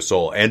better than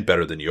Gasol and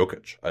better than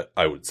Jokic,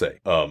 I would say.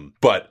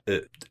 But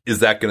is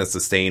that going to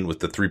sustain with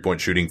the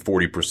 3-point shooting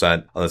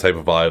 40% on the type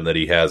of volume that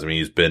he has?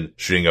 He's been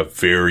shooting a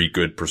very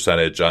good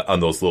percentage on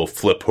those little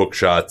flip hook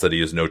shots that he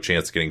has no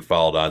chance of getting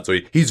fouled on. So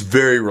he's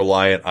very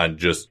reliant on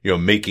just,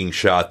 making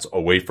shots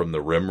away from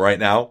the rim right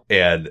now.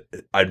 And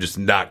I'm just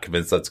not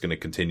convinced that's going to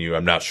continue.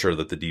 I'm not sure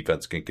that the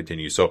defense can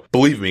continue. So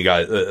believe me,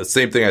 guys,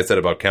 same thing I said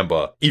about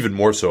Kemba, even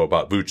more so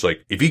about Vooch.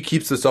 Like, if he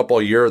keeps this up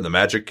all year and the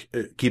Magic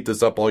keep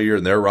this up all year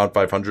and they're around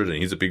 500 and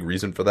he's a big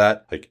reason for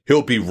that, like,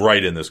 he'll be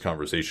right in this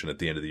conversation at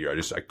the end of the year.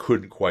 I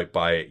couldn't quite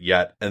buy it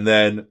yet. And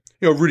then,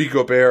 Rudy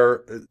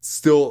Gobert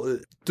still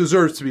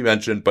deserves to be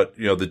mentioned, but,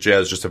 the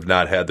Jazz just have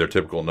not had their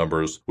typical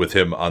numbers with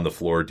him on the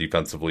floor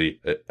defensively.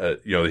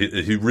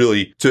 He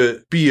really,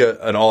 to be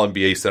an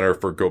all-NBA center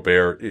for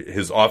Gobert,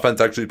 his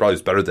offense actually probably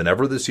is better than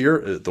ever this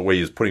year. The way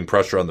he's putting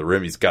pressure on the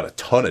rim, he's got a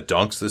ton of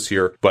dunks this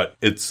year, but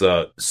it's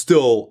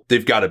still,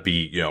 they've got to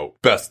be,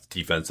 best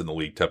defense in the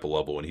league type of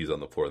level when he's on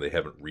the floor. They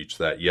haven't reached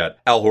that yet.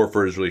 Al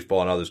Horford has really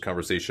fallen out of this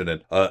conversation.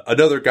 And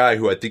another guy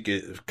who I think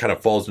it kind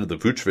of falls into the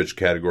Vucevic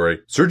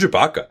category, Serge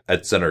Ibaka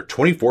at center,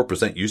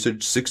 24%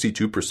 usage,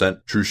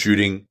 62% true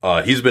shooting.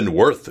 He's been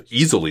worth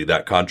easily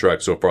that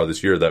contract so far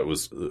this year that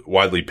was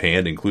widely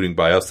panned, including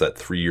by us, that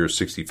 3-year,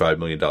 $65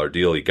 million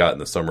deal he got in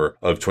the summer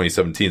of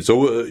 2017.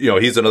 So,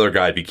 he's another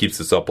guy. If he keeps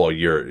this up all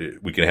year,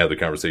 we can have the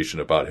conversation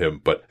about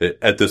him. But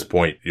at this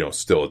point,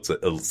 still, it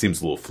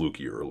seems a little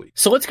fluky early.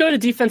 So let's go to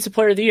Defensive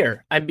Player of the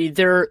Year.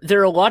 There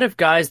are a lot of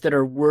guys that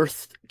are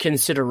worth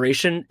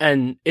consideration,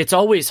 and it's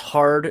always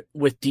hard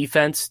with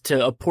defense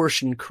to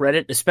apportion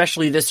credit,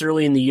 especially this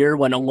early in the year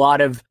when a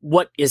lot of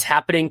what is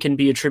happening can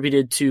be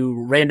attributed to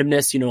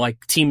randomness,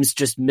 like teams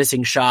just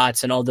missing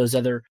shots and all those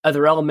other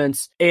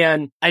elements.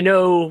 And I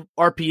know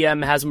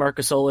RPM has Marc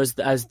Gasol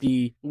as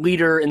the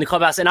leader in the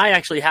clubhouse, and I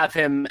actually have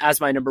him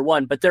as my number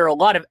one, but there are a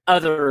lot of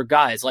other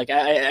guys. Like,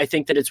 I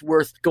think that it's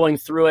worth going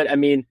through it.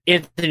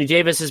 Anthony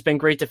Davis has been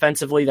great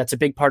defensively. That's a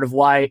big part of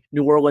why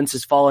New Orleans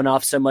has fallen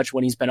off so much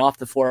when he's been off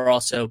the floor.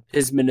 Also,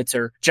 his minutes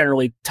are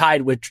generally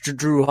tied with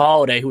Drew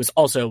Holiday, who is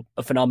also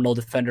a phenomenal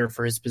defender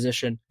for his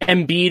position.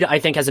 Embiid, I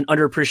think, has an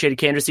underappreciated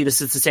candidacy.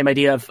 This is the same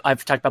idea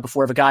I've talked about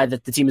before, of a guy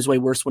that the team is way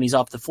worse when he's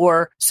off the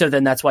floor. So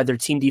then that's why their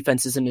team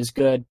defense isn't as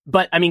good.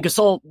 But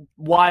Gasol,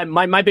 why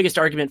my biggest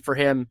argument for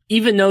him,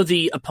 even though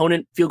the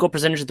opponent field goal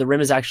percentage at the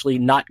rim is actually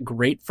not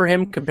great for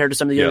him compared to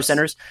some of the other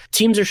centers,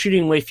 teams are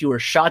shooting way fewer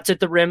shots at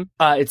the rim.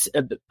 It's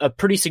a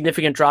pretty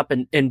significant drop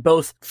in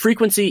both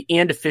frequency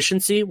and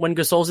efficiency when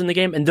Gasol's in the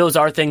game. And those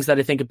are things that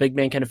I think a big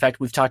man can affect.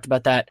 We've talked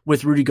about that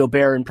with Rudy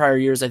Gobert in prior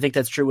years. I think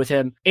that's true with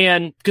him.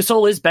 And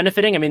Gasol is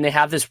benefiting. They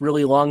have this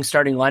really long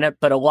starting lineup,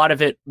 but a lot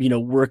of it,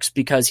 works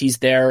because he's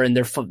there and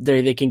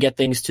they can get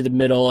things to the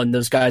middle and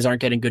those guys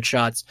aren't getting good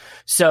shots.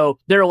 So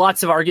there are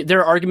lots of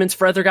arguments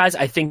for other guys.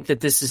 I think that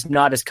this is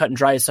not as cut and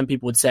dry as some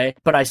people would say,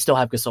 but I still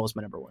have Gasol as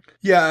my number one.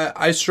 Yeah,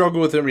 I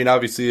struggle with him.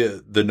 Obviously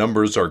the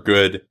numbers are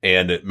good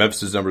and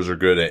Memphis' numbers are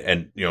good.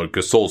 And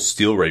Gasol's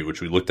steal rate,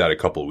 which we looked at a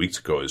couple of weeks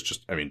ago, is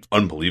just,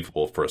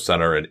 unbelievable for a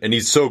center. And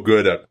he's so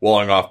good at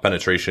walling off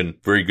penetration,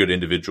 very good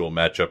individual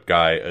matchup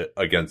guy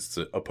against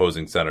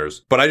opposing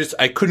centers. but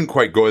I couldn't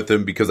quite go with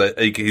him because I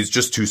think he's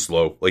just too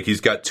slow. Like, he's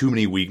got too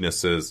many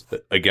weaknesses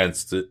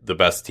against the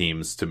best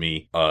teams to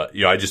me.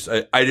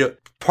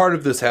 Part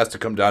of this has to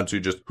come down to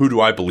just who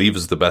do I believe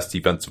is the best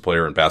defensive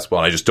player in basketball,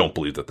 and I just don't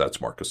believe that that's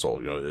Marc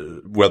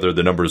Gasol. Whether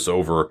the numbers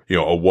over a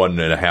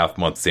 1.5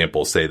 month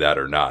sample say that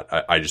or not,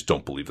 I just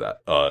don't believe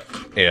that.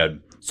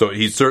 And so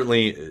he's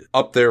certainly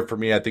up there for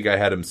me. I think I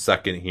had him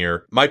second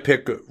here. My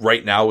pick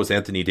right now was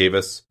Anthony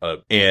Davis.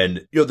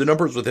 And the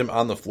numbers with him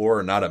on the floor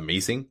are not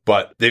amazing,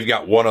 but they've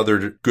got one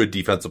other good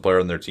defensive player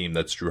on their team.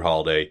 That's Jrue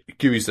Holiday.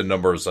 Give you some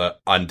numbers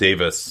on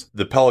Davis.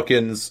 The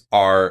Pelicans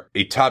are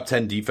a top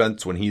 10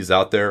 defense when he's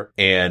out there,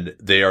 and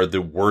they are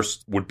the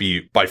worst, would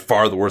be by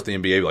far the worst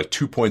in the NBA, like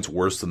 2 points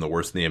worse than the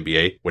worst in the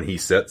NBA when he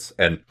sits.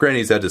 And granted,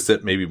 he's had to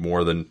sit maybe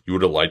more than you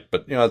would have liked,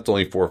 but it's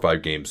only 4 or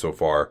 5 games so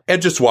far.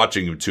 And just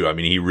watching him too, I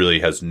mean, he really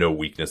has no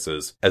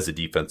weaknesses as a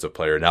defensive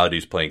player. Now that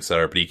he's playing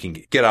center, but he can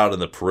get out on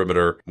the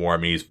perimeter more. I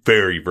mean, he's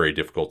very, very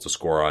difficult to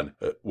score on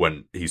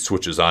when he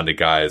switches on to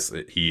guys.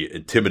 He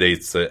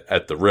intimidates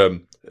at the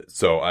rim.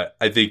 So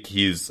I think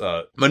he's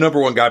my number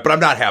one guy, but I'm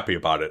not happy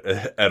about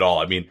it at all.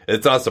 I mean,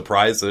 it's not a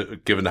surprise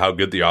given how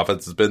good the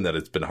offense has been that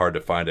it's been hard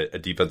to find a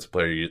defensive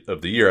player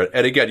of the year.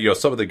 And again,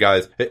 some of the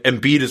guys,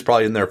 Embiid is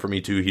probably in there for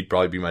me too. He'd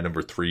probably be my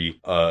number 3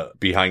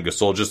 behind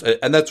Gasol.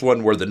 And that's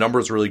one where the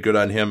numbers are really good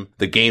on him.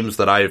 The games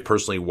that I have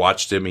personally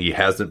watched him, he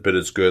hasn't been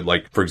as good.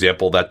 Like, for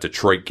example, that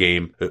Detroit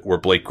game where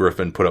Blake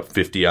Griffin put up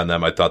 50 on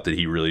them. I thought that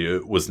he really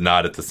was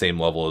not at the same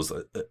level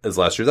as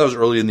last year. That was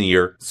early in the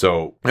year.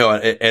 So,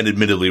 and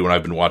admittedly, when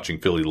I've been watching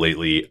Philly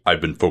lately, I've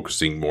been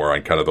focusing more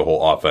on kind of the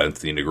whole offense,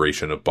 the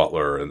integration of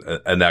Butler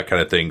and that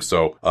kind of thing.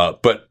 So,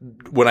 but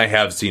when I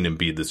have seen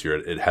Embiid this year,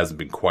 it hasn't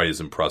been quite as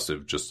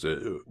impressive just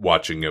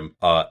watching him.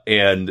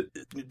 And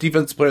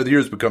defensive player of the year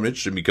has become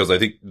interesting because I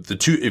think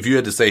if you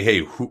had to say,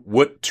 hey,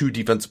 what 2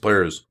 defensive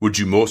players would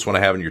you most want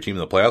to have in your team in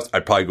the playoffs?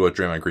 I'd probably go with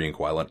Draymond Green and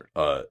Kawhi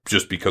Leonard,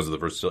 just because of the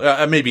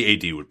versatility. Maybe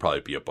AD would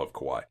probably be above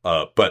Kawhi.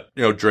 But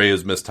Dre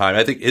has missed time.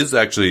 I think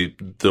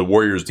the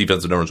Warriors'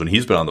 defensive numbers when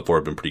he's been on the floor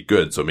have been pretty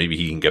good. So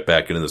maybe he can get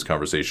back into this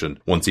conversation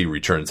once he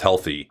returns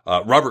healthy.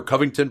 Robert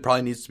Covington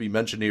probably needs to be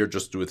mentioned here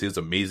just with his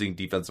amazing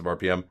defensive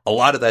RPM. A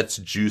lot of that's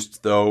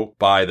juiced though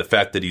by the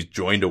fact that he's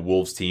joined a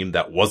Wolves team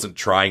that wasn't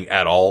trying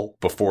at all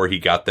before he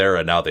got there,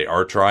 and now they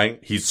are trying.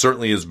 He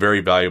certainly is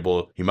very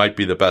valuable. He might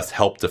be the best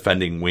help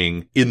defending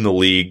wing in the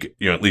league,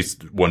 at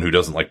least one who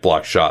doesn't like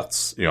block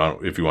shots.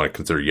 If you want to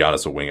consider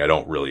Giannis a wing, I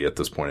don't really at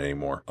this point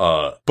anymore.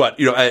 But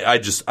I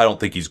don't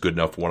think he's good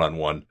enough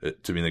one-on-one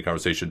to be in the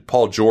conversation.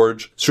 Paul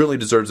George certainly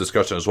deserves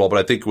discussion as well, but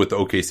I think with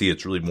OKC,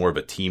 it's really more of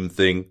a team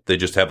thing. They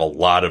just have a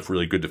lot of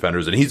really good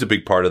defenders, and he's a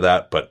big part of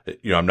that, but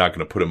I'm not going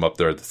to put him up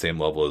there at the same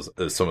level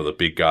as some of the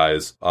big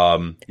guys.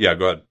 Yeah,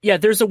 go ahead. Yeah,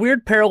 there's a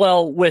weird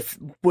parallel with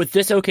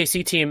this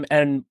OKC team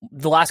and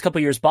the last couple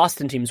of years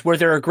Boston teams where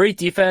they're a great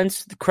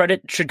defense. The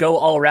credit should go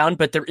all around,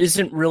 but there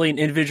isn't really an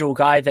individual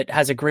guy that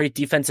has a great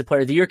defensive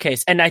player of the year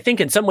case. And I think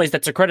in some ways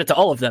that's a credit to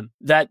all of them,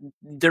 that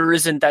there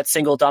isn't that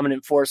single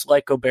dominant force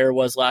like Gobert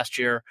was last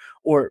year.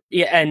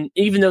 And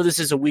even though this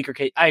is a weaker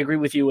case, I agree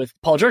with you with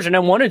Paul George, and I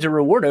wanted to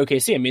reward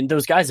OKC. I mean,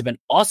 those guys have been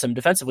awesome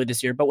defensively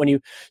this year, but when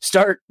you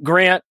start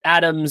Grant,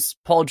 Adams,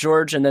 Paul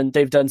George, and then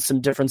they've done some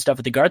different stuff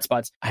at the guard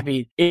spots, I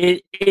mean,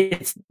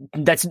 it's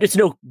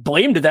no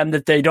blame to them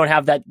that they don't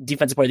have that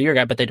defensive player of the year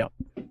guy, but they don't.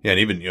 Yeah, and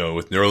even,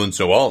 with Nerlens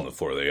Noel on the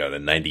floor, they got a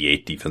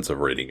 98 defensive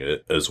rating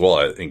as well.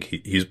 I think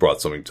he's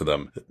brought something to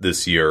them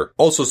this year.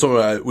 Also,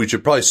 someone we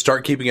should probably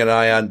start keeping an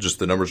eye on, just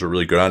the numbers are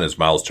really good on, is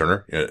Miles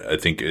Turner. I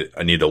think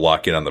I need to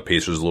lock in on the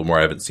Pacers a little more.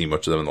 I haven't seen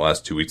much of them in the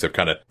last 2 weeks.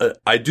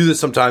 I do this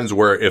sometimes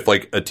where if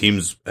like a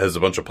team has a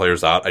bunch of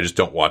players out, I just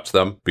don't watch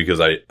them because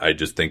I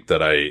just think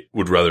that I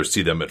would rather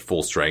see them at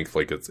full strength.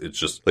 Like it's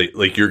just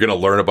like you're going to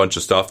learn a bunch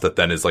of stuff that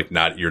then is like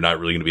you're not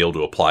really going to be able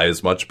to apply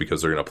as much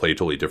because they're going to play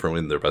totally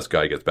differently when their best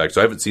guy gets back. So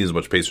I haven't seen as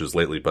much Pacers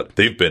lately, but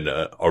they've been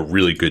a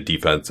really good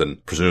defense,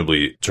 and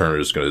presumably Turner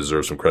is going to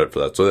deserve some credit for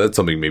that. So that's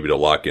something maybe to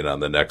lock in on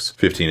the next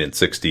 15 and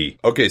 60.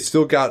 Okay,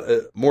 still got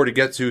more to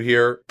get to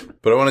here,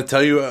 but I want to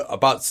tell you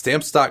about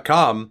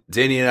Stamps.com.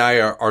 Danny and I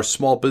are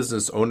small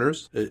business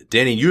owners.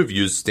 Danny, you have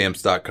used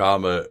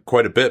Stamps.com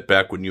quite a bit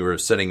back when you were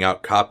sending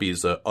out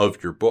copies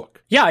of your book.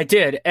 Yeah, I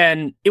did.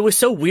 And it was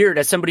so weird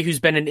as somebody who's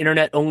been an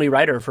internet-only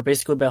writer for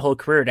basically my whole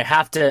career to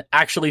have to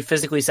actually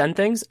physically send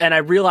things. And I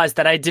realized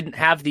that I didn't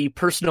have the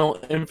personal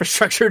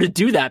infrastructure to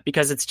do that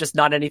because it's just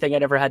not anything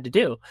I'd ever had to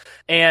do.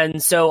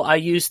 And so I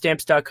use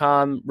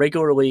Stamps.com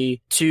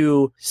regularly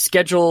to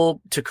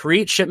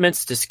create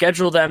shipments, to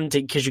schedule them,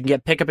 because you can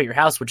get pickup at your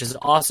house, which is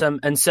awesome.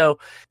 And so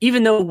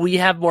even though we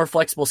have more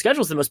flexible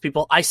schedules than most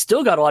people, I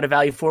still got a lot of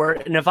value for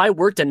it. And if I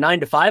worked a 9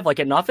 to 5, like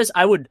at an office,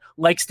 I would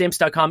like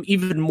Stamps.com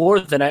even more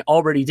than I already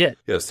already did.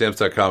 Yeah,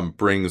 Stamps.com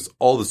brings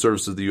all the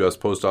services of the U.S.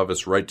 Post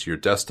Office right to your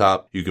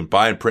desktop. You can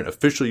buy and print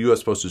official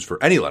U.S. postage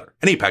for any letter,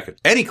 any packet,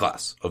 any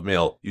class of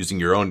mail using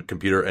your own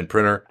computer and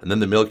printer, and then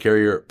the mail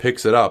carrier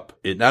picks it up.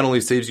 It not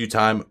only saves you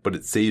time, but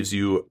it saves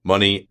you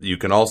money. You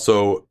can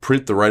also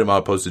print the right amount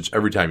of postage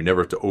every time. You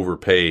never have to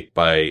overpay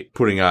by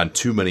putting on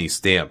too many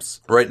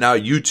stamps. Right now,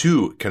 you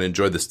too can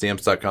enjoy the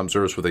Stamps.com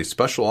service with a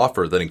special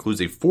offer that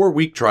includes a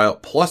 4-week trial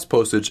plus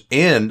postage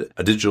and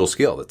a digital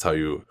scale. That's how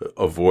you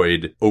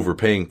avoid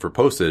overpaying for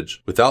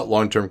postage without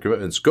long-term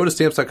commitments. Go to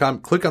Stamps.com,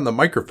 click on the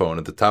microphone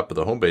at the top of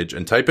the homepage,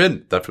 and type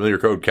in that familiar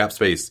code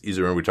CAPSPACE. Easy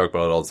to remember, we talk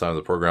about it all the time in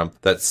the program.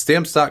 That's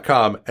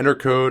Stamps.com, enter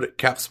code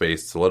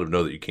CAPSPACE to let them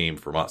know that you came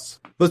from us.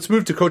 Let's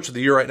move to Coach of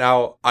the Year right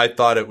now. I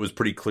thought it was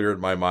pretty clear in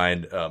my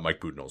mind, Mike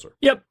Budenholzer.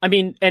 Yep. I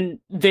mean, and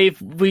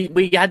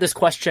we had this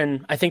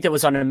question, I think that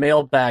was on a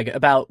mailbag,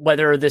 about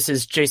whether this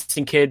is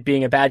Jason Kidd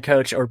being a bad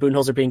coach or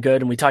Budenholzer being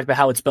good. And we talked about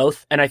how it's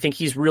both. And I think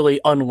he's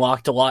really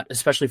unlocked a lot,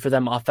 especially for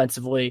them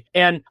offensively.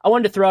 And I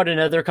wanted to throw out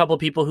another couple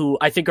of people who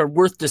I think are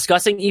worth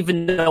discussing,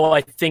 even though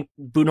I think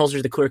Budenholzer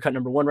is the clear-cut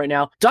number one right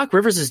now. Doc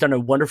Rivers has done a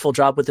wonderful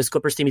job with this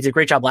Clippers team. He did a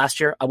great job last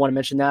year. I want to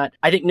mention that.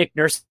 I think Nick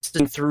Nurse,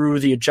 through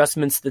the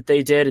adjustments that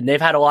they did, and they've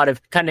had a lot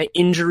of kind of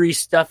injury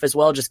stuff as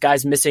well, just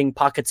guys missing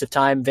pockets of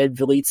time, Ved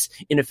Vliet's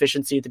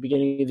inefficiency at the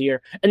beginning of the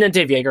year, and then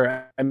Dave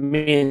Yeager. I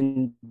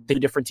mean, the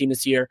different team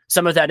this year.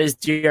 Some of that is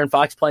De'Aaron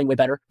Fox playing way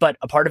better, but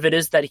a part of it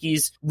is that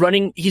he's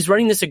running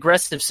this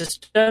aggressive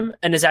system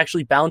and is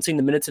actually balancing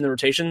the minutes in the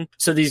rotation,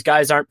 so these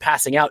guys aren't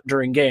passing out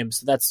during games.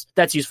 So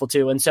that's useful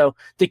too. And so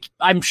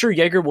I'm sure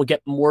Yeager will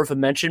get more of a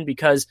mention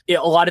because a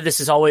lot of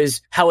this is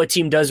always how a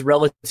team does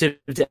relative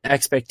to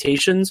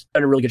expectations.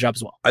 Done a really good job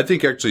as well. I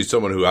think actually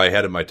someone who I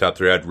had in my top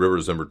 3, I had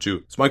Rivers number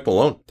 2. It's Mike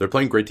Malone. They're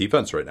playing great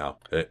defense right now.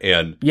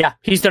 And yeah,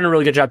 he's done a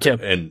really good job too.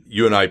 And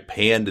you and I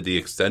panned the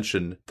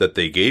extension that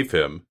they gave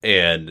him.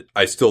 And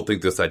I still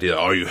think this idea,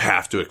 you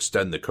have to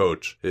extend the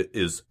coach,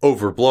 is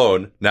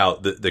overblown. Now,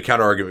 the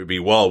counter argument would be,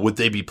 well, would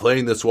they be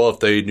playing this well if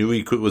they knew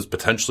he was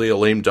potentially a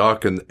lame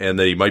duck and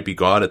that he might be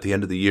gone at the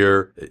end of the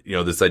year? You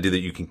know, this idea that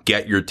you can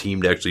get your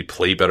team to actually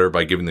play better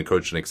by giving the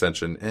coach an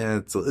extension,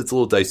 it's a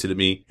little dicey to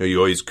me. You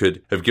always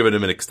could have given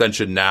him an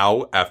extension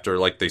now after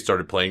they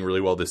started playing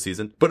really well this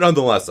season. But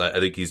nonetheless, I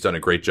think he's done a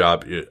great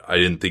job. I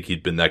didn't think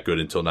he'd been that good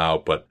until now,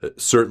 but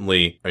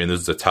certainly, I mean,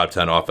 this is a top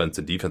 10 offense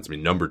and defense. I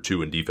mean, number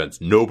 2 in defense.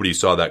 Nobody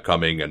saw that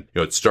coming, and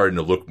it's starting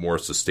to look more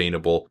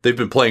sustainable. They've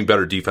been playing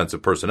better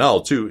defensive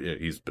personnel too.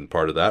 He's been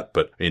part of that,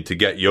 but I mean, to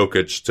get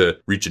Jokic to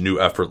reach a new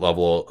effort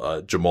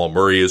level, Jamal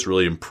Murray has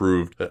really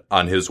improved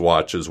on his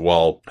watch as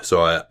well.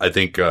 So I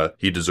think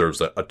he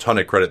deserves a ton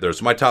of credit there.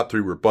 So my top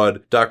 3 were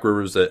Bud, Doc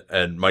Rivers,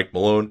 and Mike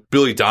Malone.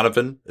 Billy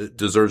Donovan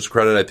deserves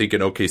credit, I think,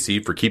 in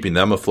OKC for keeping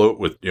them afloat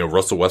with,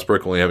 Russell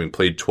Westbrook only having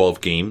played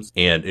 12 games,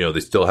 and, they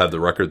still have the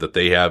record that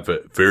they have,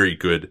 very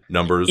good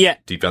numbers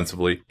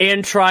defensively.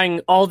 And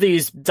trying all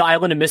these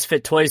dial-in and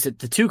misfit toys at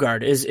the 2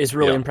 guard is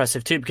really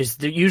impressive too, because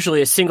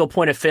usually a single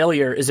point of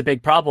failure is a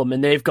big problem,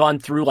 and they've gone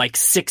through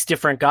 6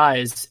 different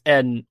guys,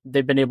 and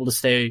they've been able to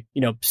stay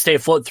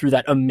afloat through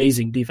that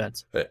amazing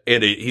defense.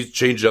 And he's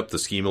changed up the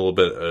scheme a little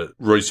bit.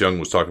 Royce Young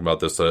was talking about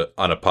this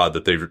on a pod,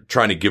 that they're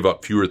trying to give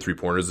up fewer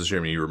 3-pointers this year.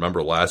 I mean, you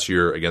remember last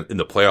year again in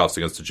the playoffs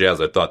against the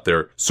Jazz, I thought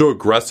they're so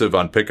aggressive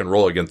on pick and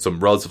roll against some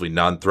relatively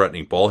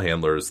non-threatening ball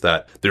handlers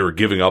that they were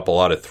giving up a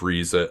lot of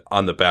threes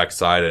on the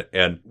backside.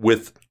 And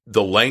with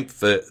the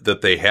length that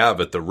they have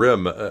at the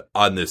rim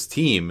on this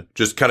team,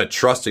 just kind of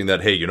trusting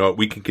that, hey,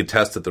 we can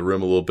contest at the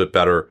rim a little bit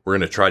better. We're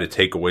going to try to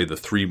take away the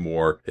 3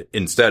 more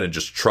instead and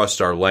just trust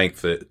our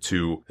length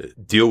to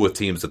deal with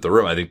teams at the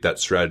rim. I think that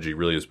strategy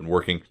really has been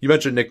working. You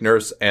mentioned Nick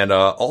Nurse, and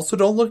also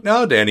don't look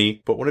now,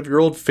 Danny, but one of your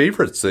old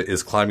favorites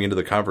is climbing into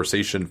the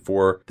conversation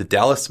for the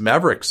Dallas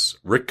Mavericks,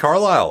 Rick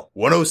Carlisle,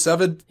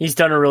 107. He's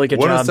done a really good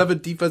 107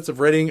 job. Defensive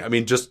rating. I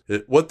mean, just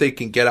what they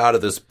can get out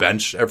of this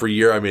bench every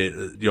year. I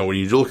mean, when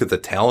you look at the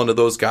talent of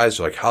those guys,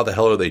 you're like, how the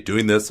hell are they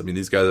doing this? I mean,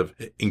 these guys have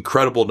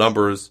incredible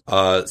numbers.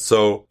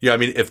 So yeah, I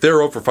mean, if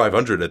they're over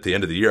 500 at the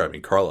end of the year, I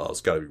mean, Carlisle's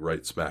got to be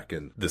right smack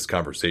in this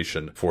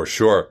conversation for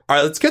sure. All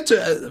right, let's get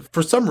to,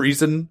 for some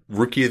reason,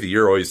 Rookie of the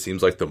Year always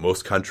seems like the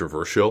most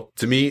controversial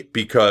to me,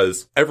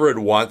 because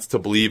everyone wants to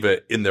believe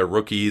it in their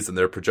rookies and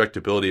their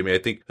projectability. I mean, I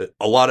think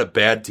a lot of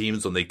bad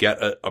teams, when they get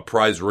a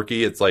prize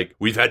rookie, it's like,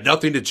 we've had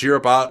nothing to cheer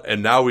about,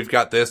 and now we've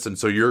got this, and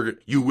so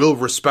you will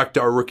respect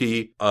our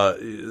rookie.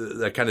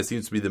 That kind of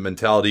seems to be the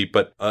mentality.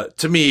 But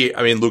to me,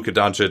 I mean, Luka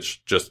Doncic,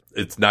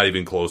 it's not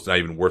even close, not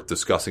even worth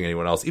discussing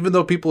anyone else, even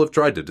though people have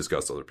tried to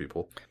discuss other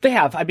people. They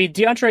have. I mean,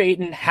 DeAndre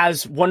Ayton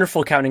has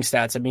wonderful counting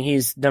stats. I mean,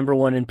 he's number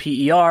 1 in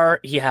PER.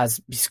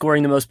 He's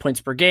scoring the most points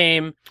per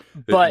game.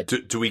 But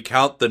do we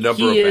count the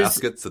number of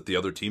baskets that the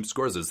other team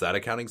scores? Is that a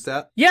counting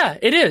stat? Yeah,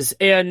 it is.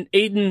 And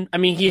Ayton, I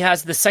mean, he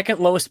has the 2nd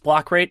lowest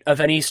block rate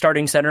of any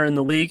starting center in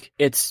the league.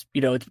 It's,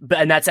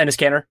 and that's Enes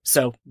Kanter,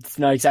 so it's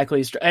not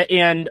exactly.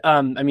 And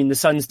I mean, the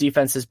Suns'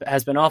 defense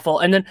has been awful.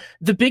 And then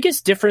the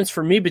biggest difference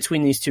for me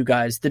between these two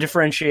guys, the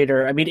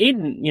differentiator, I mean,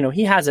 Ayton,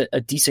 he has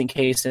a decent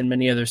case in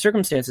many other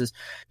circumstances,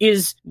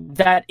 is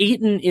that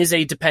Ayton is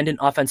a dependent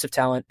offensive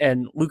talent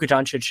and Luka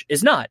Doncic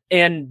is not.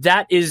 And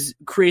that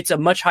creates a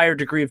much higher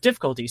degree of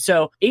difficulty.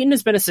 So Ayton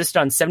has been assisted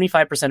on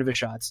 75% of his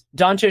shots.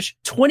 Doncic,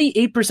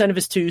 28% of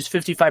his twos,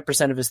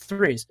 55% of his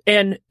threes.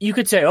 And you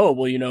could say, oh,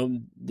 well,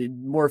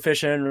 more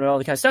efficient and all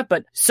that kind of stuff,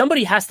 but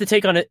somebody has to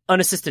take on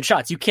unassisted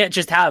shots. You can't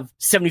just have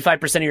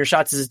 75% of your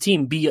shots as a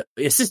team be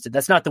assisted.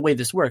 That's not the way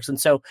this works. And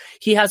so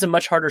he has a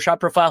much harder shot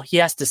profile. He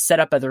has to set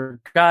up other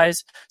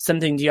guys,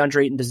 something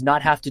DeAndre Ayton does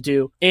not have to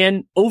do.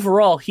 And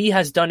overall, he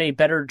has done a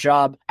better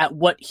job at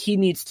what he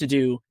needs to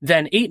do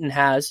than Ayton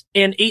has.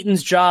 And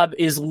Ayton's job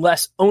is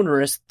less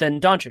onerous than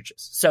Doncic's.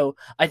 So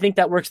I think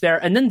that works there.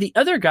 And then the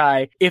other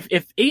guy, if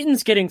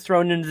Ayton's getting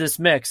thrown into this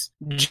mix,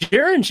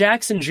 Jaren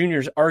Jackson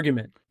Jr.'s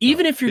argument,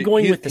 even if you're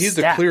going with the he's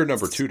stats, a clear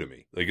number 2 to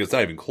me. Like, it's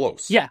not even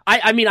close. Yeah.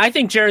 I mean, I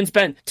think Jaren's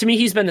been, to me,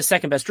 he's been the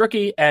second best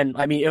rookie. And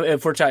I mean,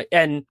 if we're talking,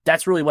 and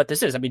that's really what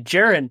this is. I mean,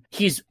 Jaren,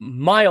 he's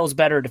miles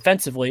better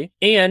defensively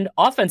and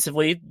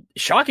offensively.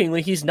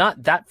 Shockingly, he's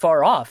not that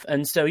far off.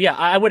 And so, yeah,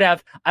 I would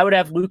have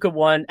Luka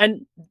 1,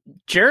 and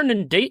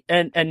Jaren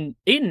and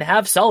Ayton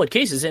have solid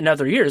cases in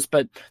other years,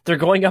 but they're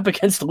going up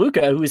against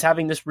Luka, who is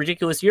having this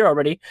ridiculous year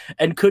already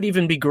and could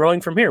even be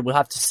growing from here. We'll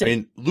have to see. I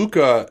mean,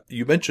 Luka,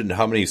 you mentioned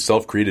how many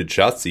self-created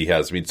shots he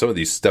has. I mean, some of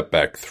these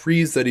step-back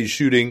threes that he's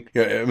shooting,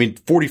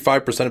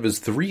 45% of his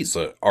threes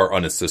are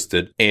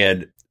unassisted,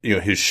 and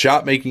his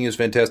shot making is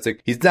fantastic.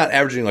 He's not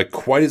averaging like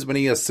quite as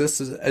many assists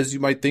as you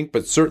might think,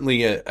 but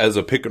certainly as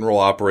a pick and roll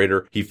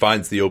operator, he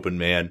finds the open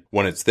man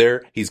when it's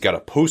there. He's got a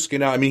post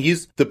game out. I mean,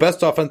 he's the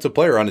best offensive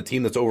player on a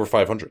team that's over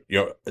 500.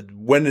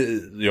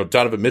 When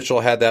Donovan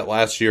Mitchell had that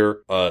last year,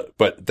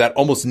 but that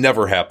almost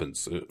never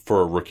happens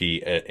for a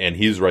rookie, and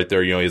he's right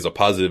there. He has a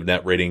positive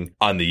net rating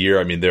on the year.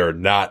 I mean, there are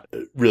not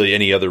really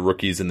any other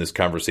rookies in this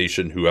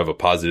conversation who have a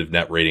positive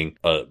net rating,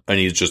 and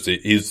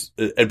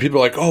and people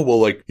are like, oh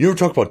well, like you never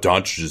talk about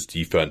Doncic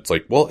defense.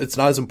 Like, well, it's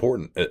not as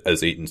important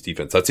as Ayton's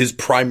defense. That's his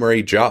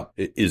primary job,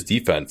 is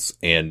defense.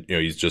 And,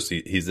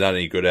 he's not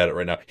any good at it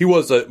right now. He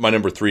was my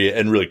number 3,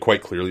 and really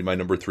quite clearly my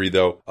number 3,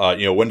 though.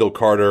 Wendell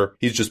Carter,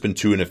 he's just been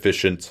too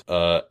inefficient.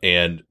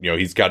 And,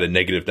 he's got a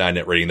 -9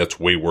 net rating. That's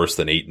way worse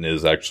than Ayton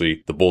is,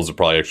 actually. The Bulls have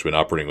probably actually been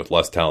operating with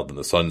less talent than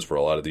the Suns for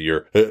a lot of the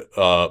year.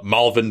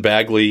 Malvin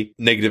Bagley,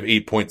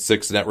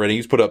 -8.6 net rating.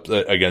 He's put up,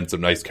 again,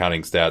 some nice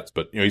counting stats,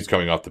 but, he's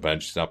coming off the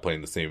bench. He's not playing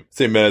the same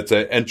minutes.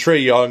 And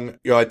Trae Young,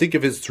 I think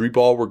if his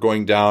 3-ball were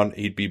going down,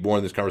 he'd be more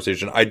in this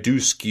conversation. I do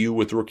skew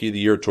with Rookie of the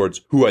Year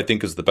towards who I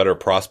think is the better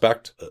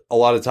prospect a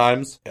lot of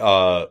times.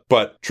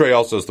 But Trae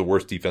also has the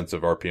worst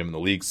defensive RPM in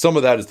the league. Some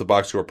of that is the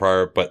box score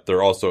prior, but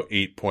they're also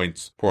 8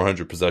 points,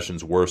 400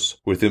 possessions worse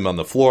with him on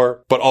the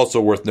floor. But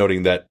also worth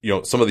noting that,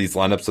 some of these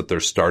lineups that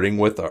they're starting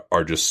with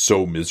are just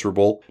so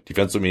miserable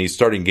defensively. I mean, he's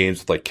starting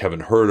games with like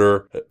Kevin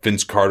Huerter,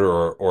 Vince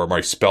Carter, or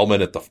Mike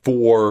Spellman at the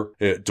 4.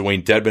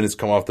 Dwayne Dedmon has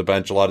come off the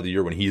bench a lot of the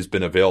year when he's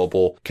been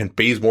available. Kent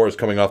Bazemore is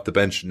coming off the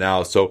bench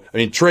now. So, I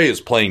mean, Trae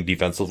is playing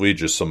defensively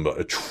just some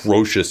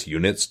atrocious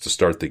units to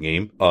start the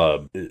game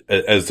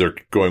as they're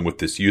going with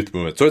this youth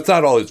movement. So it's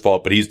not all his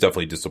fault, but he's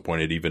definitely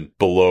disappointed, even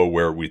below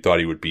where we thought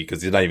he would be,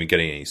 because he's not even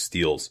getting any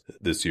steals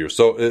this year.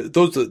 So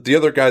those are the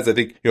other guys. I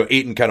think,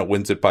 Ayton kind of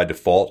wins it by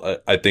default,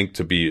 I think,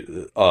 to be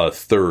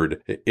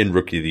third in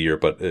Rookie of the Year,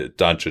 but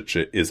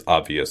Doncic is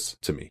obvious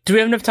to me. Do we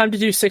have enough time to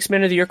do 6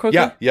 Man of the Year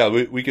quickly? Yeah,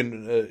 we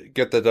can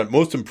get that done.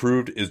 Most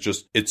improved is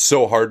just, it's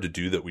so hard to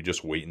do that we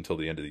just wait until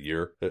the end of the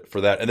year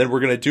for that. And then we're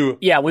going to do...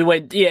 Yeah, we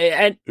wait. Yeah,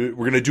 and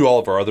we're going to do all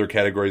of our other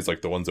categories,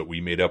 like the ones that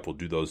we made up. We'll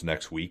do those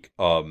next week.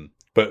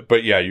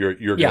 But yeah, you're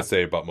going to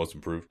say about most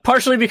improved.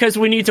 Partially because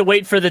we need to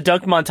wait for the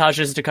dunk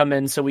montages to come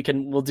in, so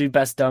we'll do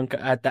best dunk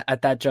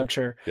at that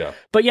juncture. Yeah.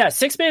 But yeah,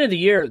 6 Man of the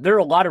Year, there are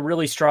a lot of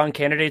really strong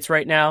candidates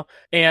right now.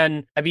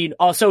 And I mean,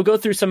 also go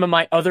through some of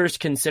my others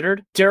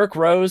considered. Derrick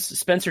Rose,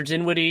 Spencer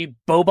Dinwiddie,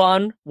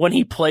 Boban, when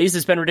he plays,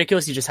 has been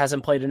ridiculous. He just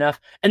hasn't played enough.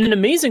 And then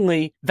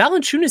amazingly,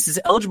 Valanciunas is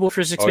eligible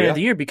for 6 Man of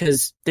the Year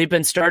because they've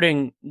been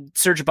starting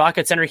Serge Ibaka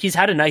at center. He's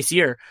had a nice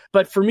year.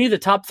 But for me, the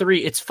top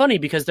 3, it's funny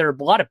because there are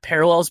a lot of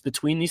parallels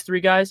between these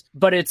 3 guys,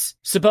 but it's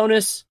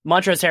Sabonis,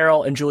 Montrezl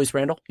Harrell, and Julius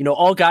Randle.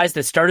 All guys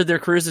that started their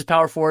careers as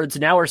power forwards,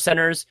 now are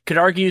centers. Could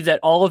argue that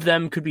all of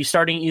them could be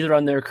starting either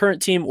on their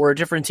current team or a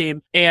different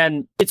team.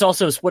 And it's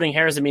also splitting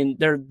hairs. I mean,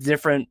 they're the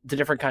different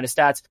kind of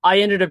stats. I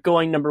ended up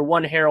going number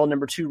 1, Harrell,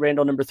 number 2,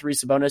 Randle, number 3,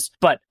 Sabonis.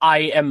 But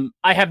I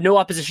have no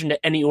opposition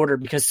to any order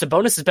because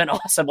Sabonis has been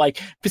awesome. Like,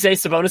 to say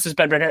Sabonis has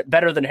been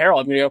better than Harrell,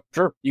 I'm going to go,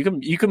 sure,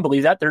 you can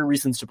believe that. There are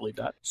reasons to believe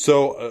that.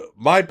 So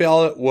my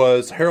ballot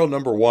was Harrell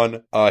number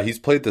 1. He's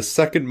played the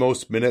second most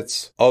most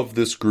minutes of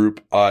this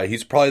group.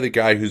 He's probably the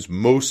guy who's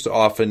most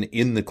often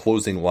in the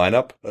closing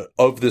lineup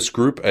of this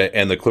group,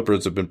 and the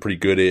Clippers have been pretty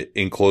good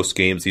in close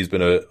games. He's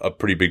been a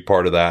pretty big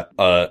part of that.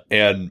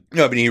 And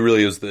I mean, he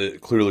really is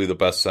clearly the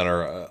best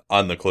center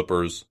on the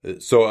Clippers.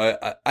 So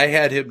I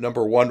had him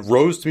number one.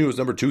 Rose to me was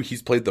number two.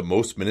 He's played the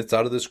most minutes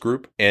out of this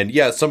group. And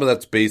yeah, some of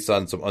that's based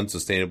on some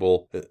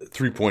unsustainable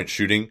 3-point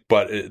shooting,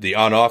 but the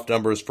on-off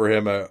numbers for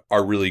him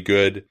are really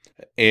good.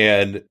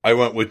 And I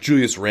went with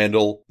Julius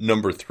Randle,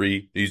 number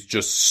three. He's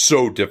just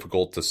so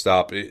difficult to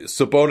stop.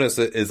 Sabonis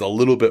is a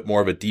little bit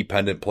more of a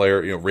dependent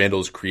player. You know,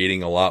 Randle's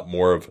creating a lot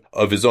more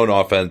of his own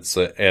offense.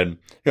 And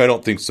I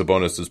don't think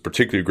Sabonis is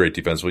particularly great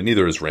defensively.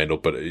 Neither is Randle,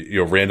 but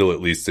Randle at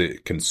least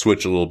can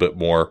switch a little bit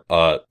more.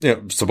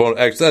 Sabonis,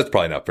 actually, that's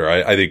probably not fair.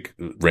 I think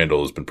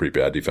Randle has been pretty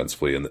bad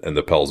defensively, and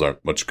the Pels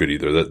aren't much good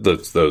either.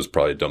 That was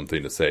probably a dumb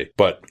thing to say,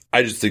 but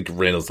I just think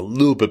Randle's a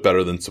little bit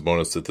better than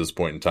Sabonis at this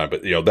point in time.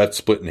 But that's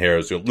splitting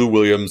hairs. Lou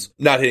Williams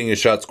not hitting his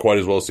shots quite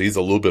as well, so he's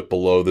a little bit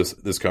below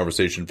this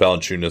conversation.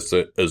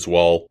 Valanciunas as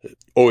well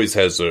always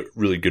has a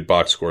really good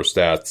box score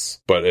stats,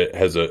 but it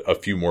has a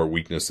few more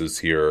weaknesses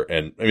here.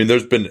 And I mean,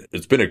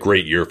 it's been a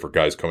great year for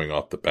guys coming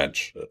off the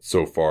bench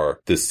so far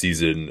this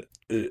season.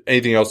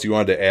 Anything else you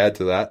wanted to add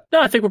to that?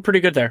 No, I think we're pretty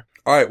good there.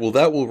 All right, well,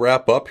 that will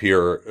wrap up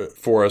here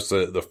for us,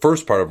 the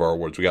first part of our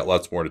awards. We got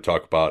lots more to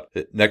talk about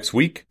next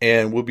week,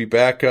 and we'll be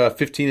back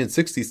 15 and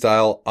 60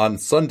 style on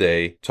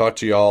Sunday. Talk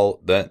to y'all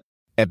then.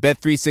 At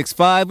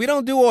Bet365, we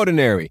don't do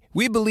ordinary.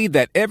 We believe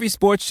that every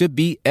sport should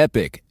be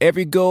epic.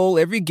 Every goal,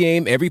 every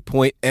game, every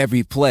point,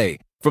 every play.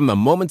 From the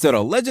moments that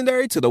are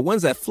legendary to the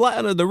ones that fly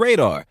under the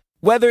radar.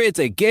 Whether it's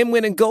a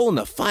game-winning goal in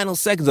the final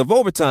seconds of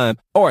overtime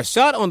or a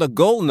shot on the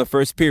goal in the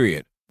first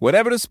period.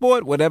 Whatever the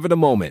sport, whatever the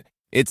moment.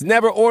 It's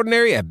never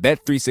ordinary at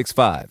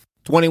Bet365.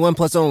 21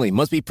 plus only.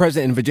 Must be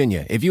present in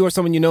Virginia. If you or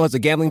someone you know has a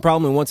gambling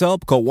problem and wants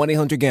help, call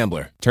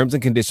 1-800-GAMBLER. Terms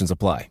and conditions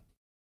apply.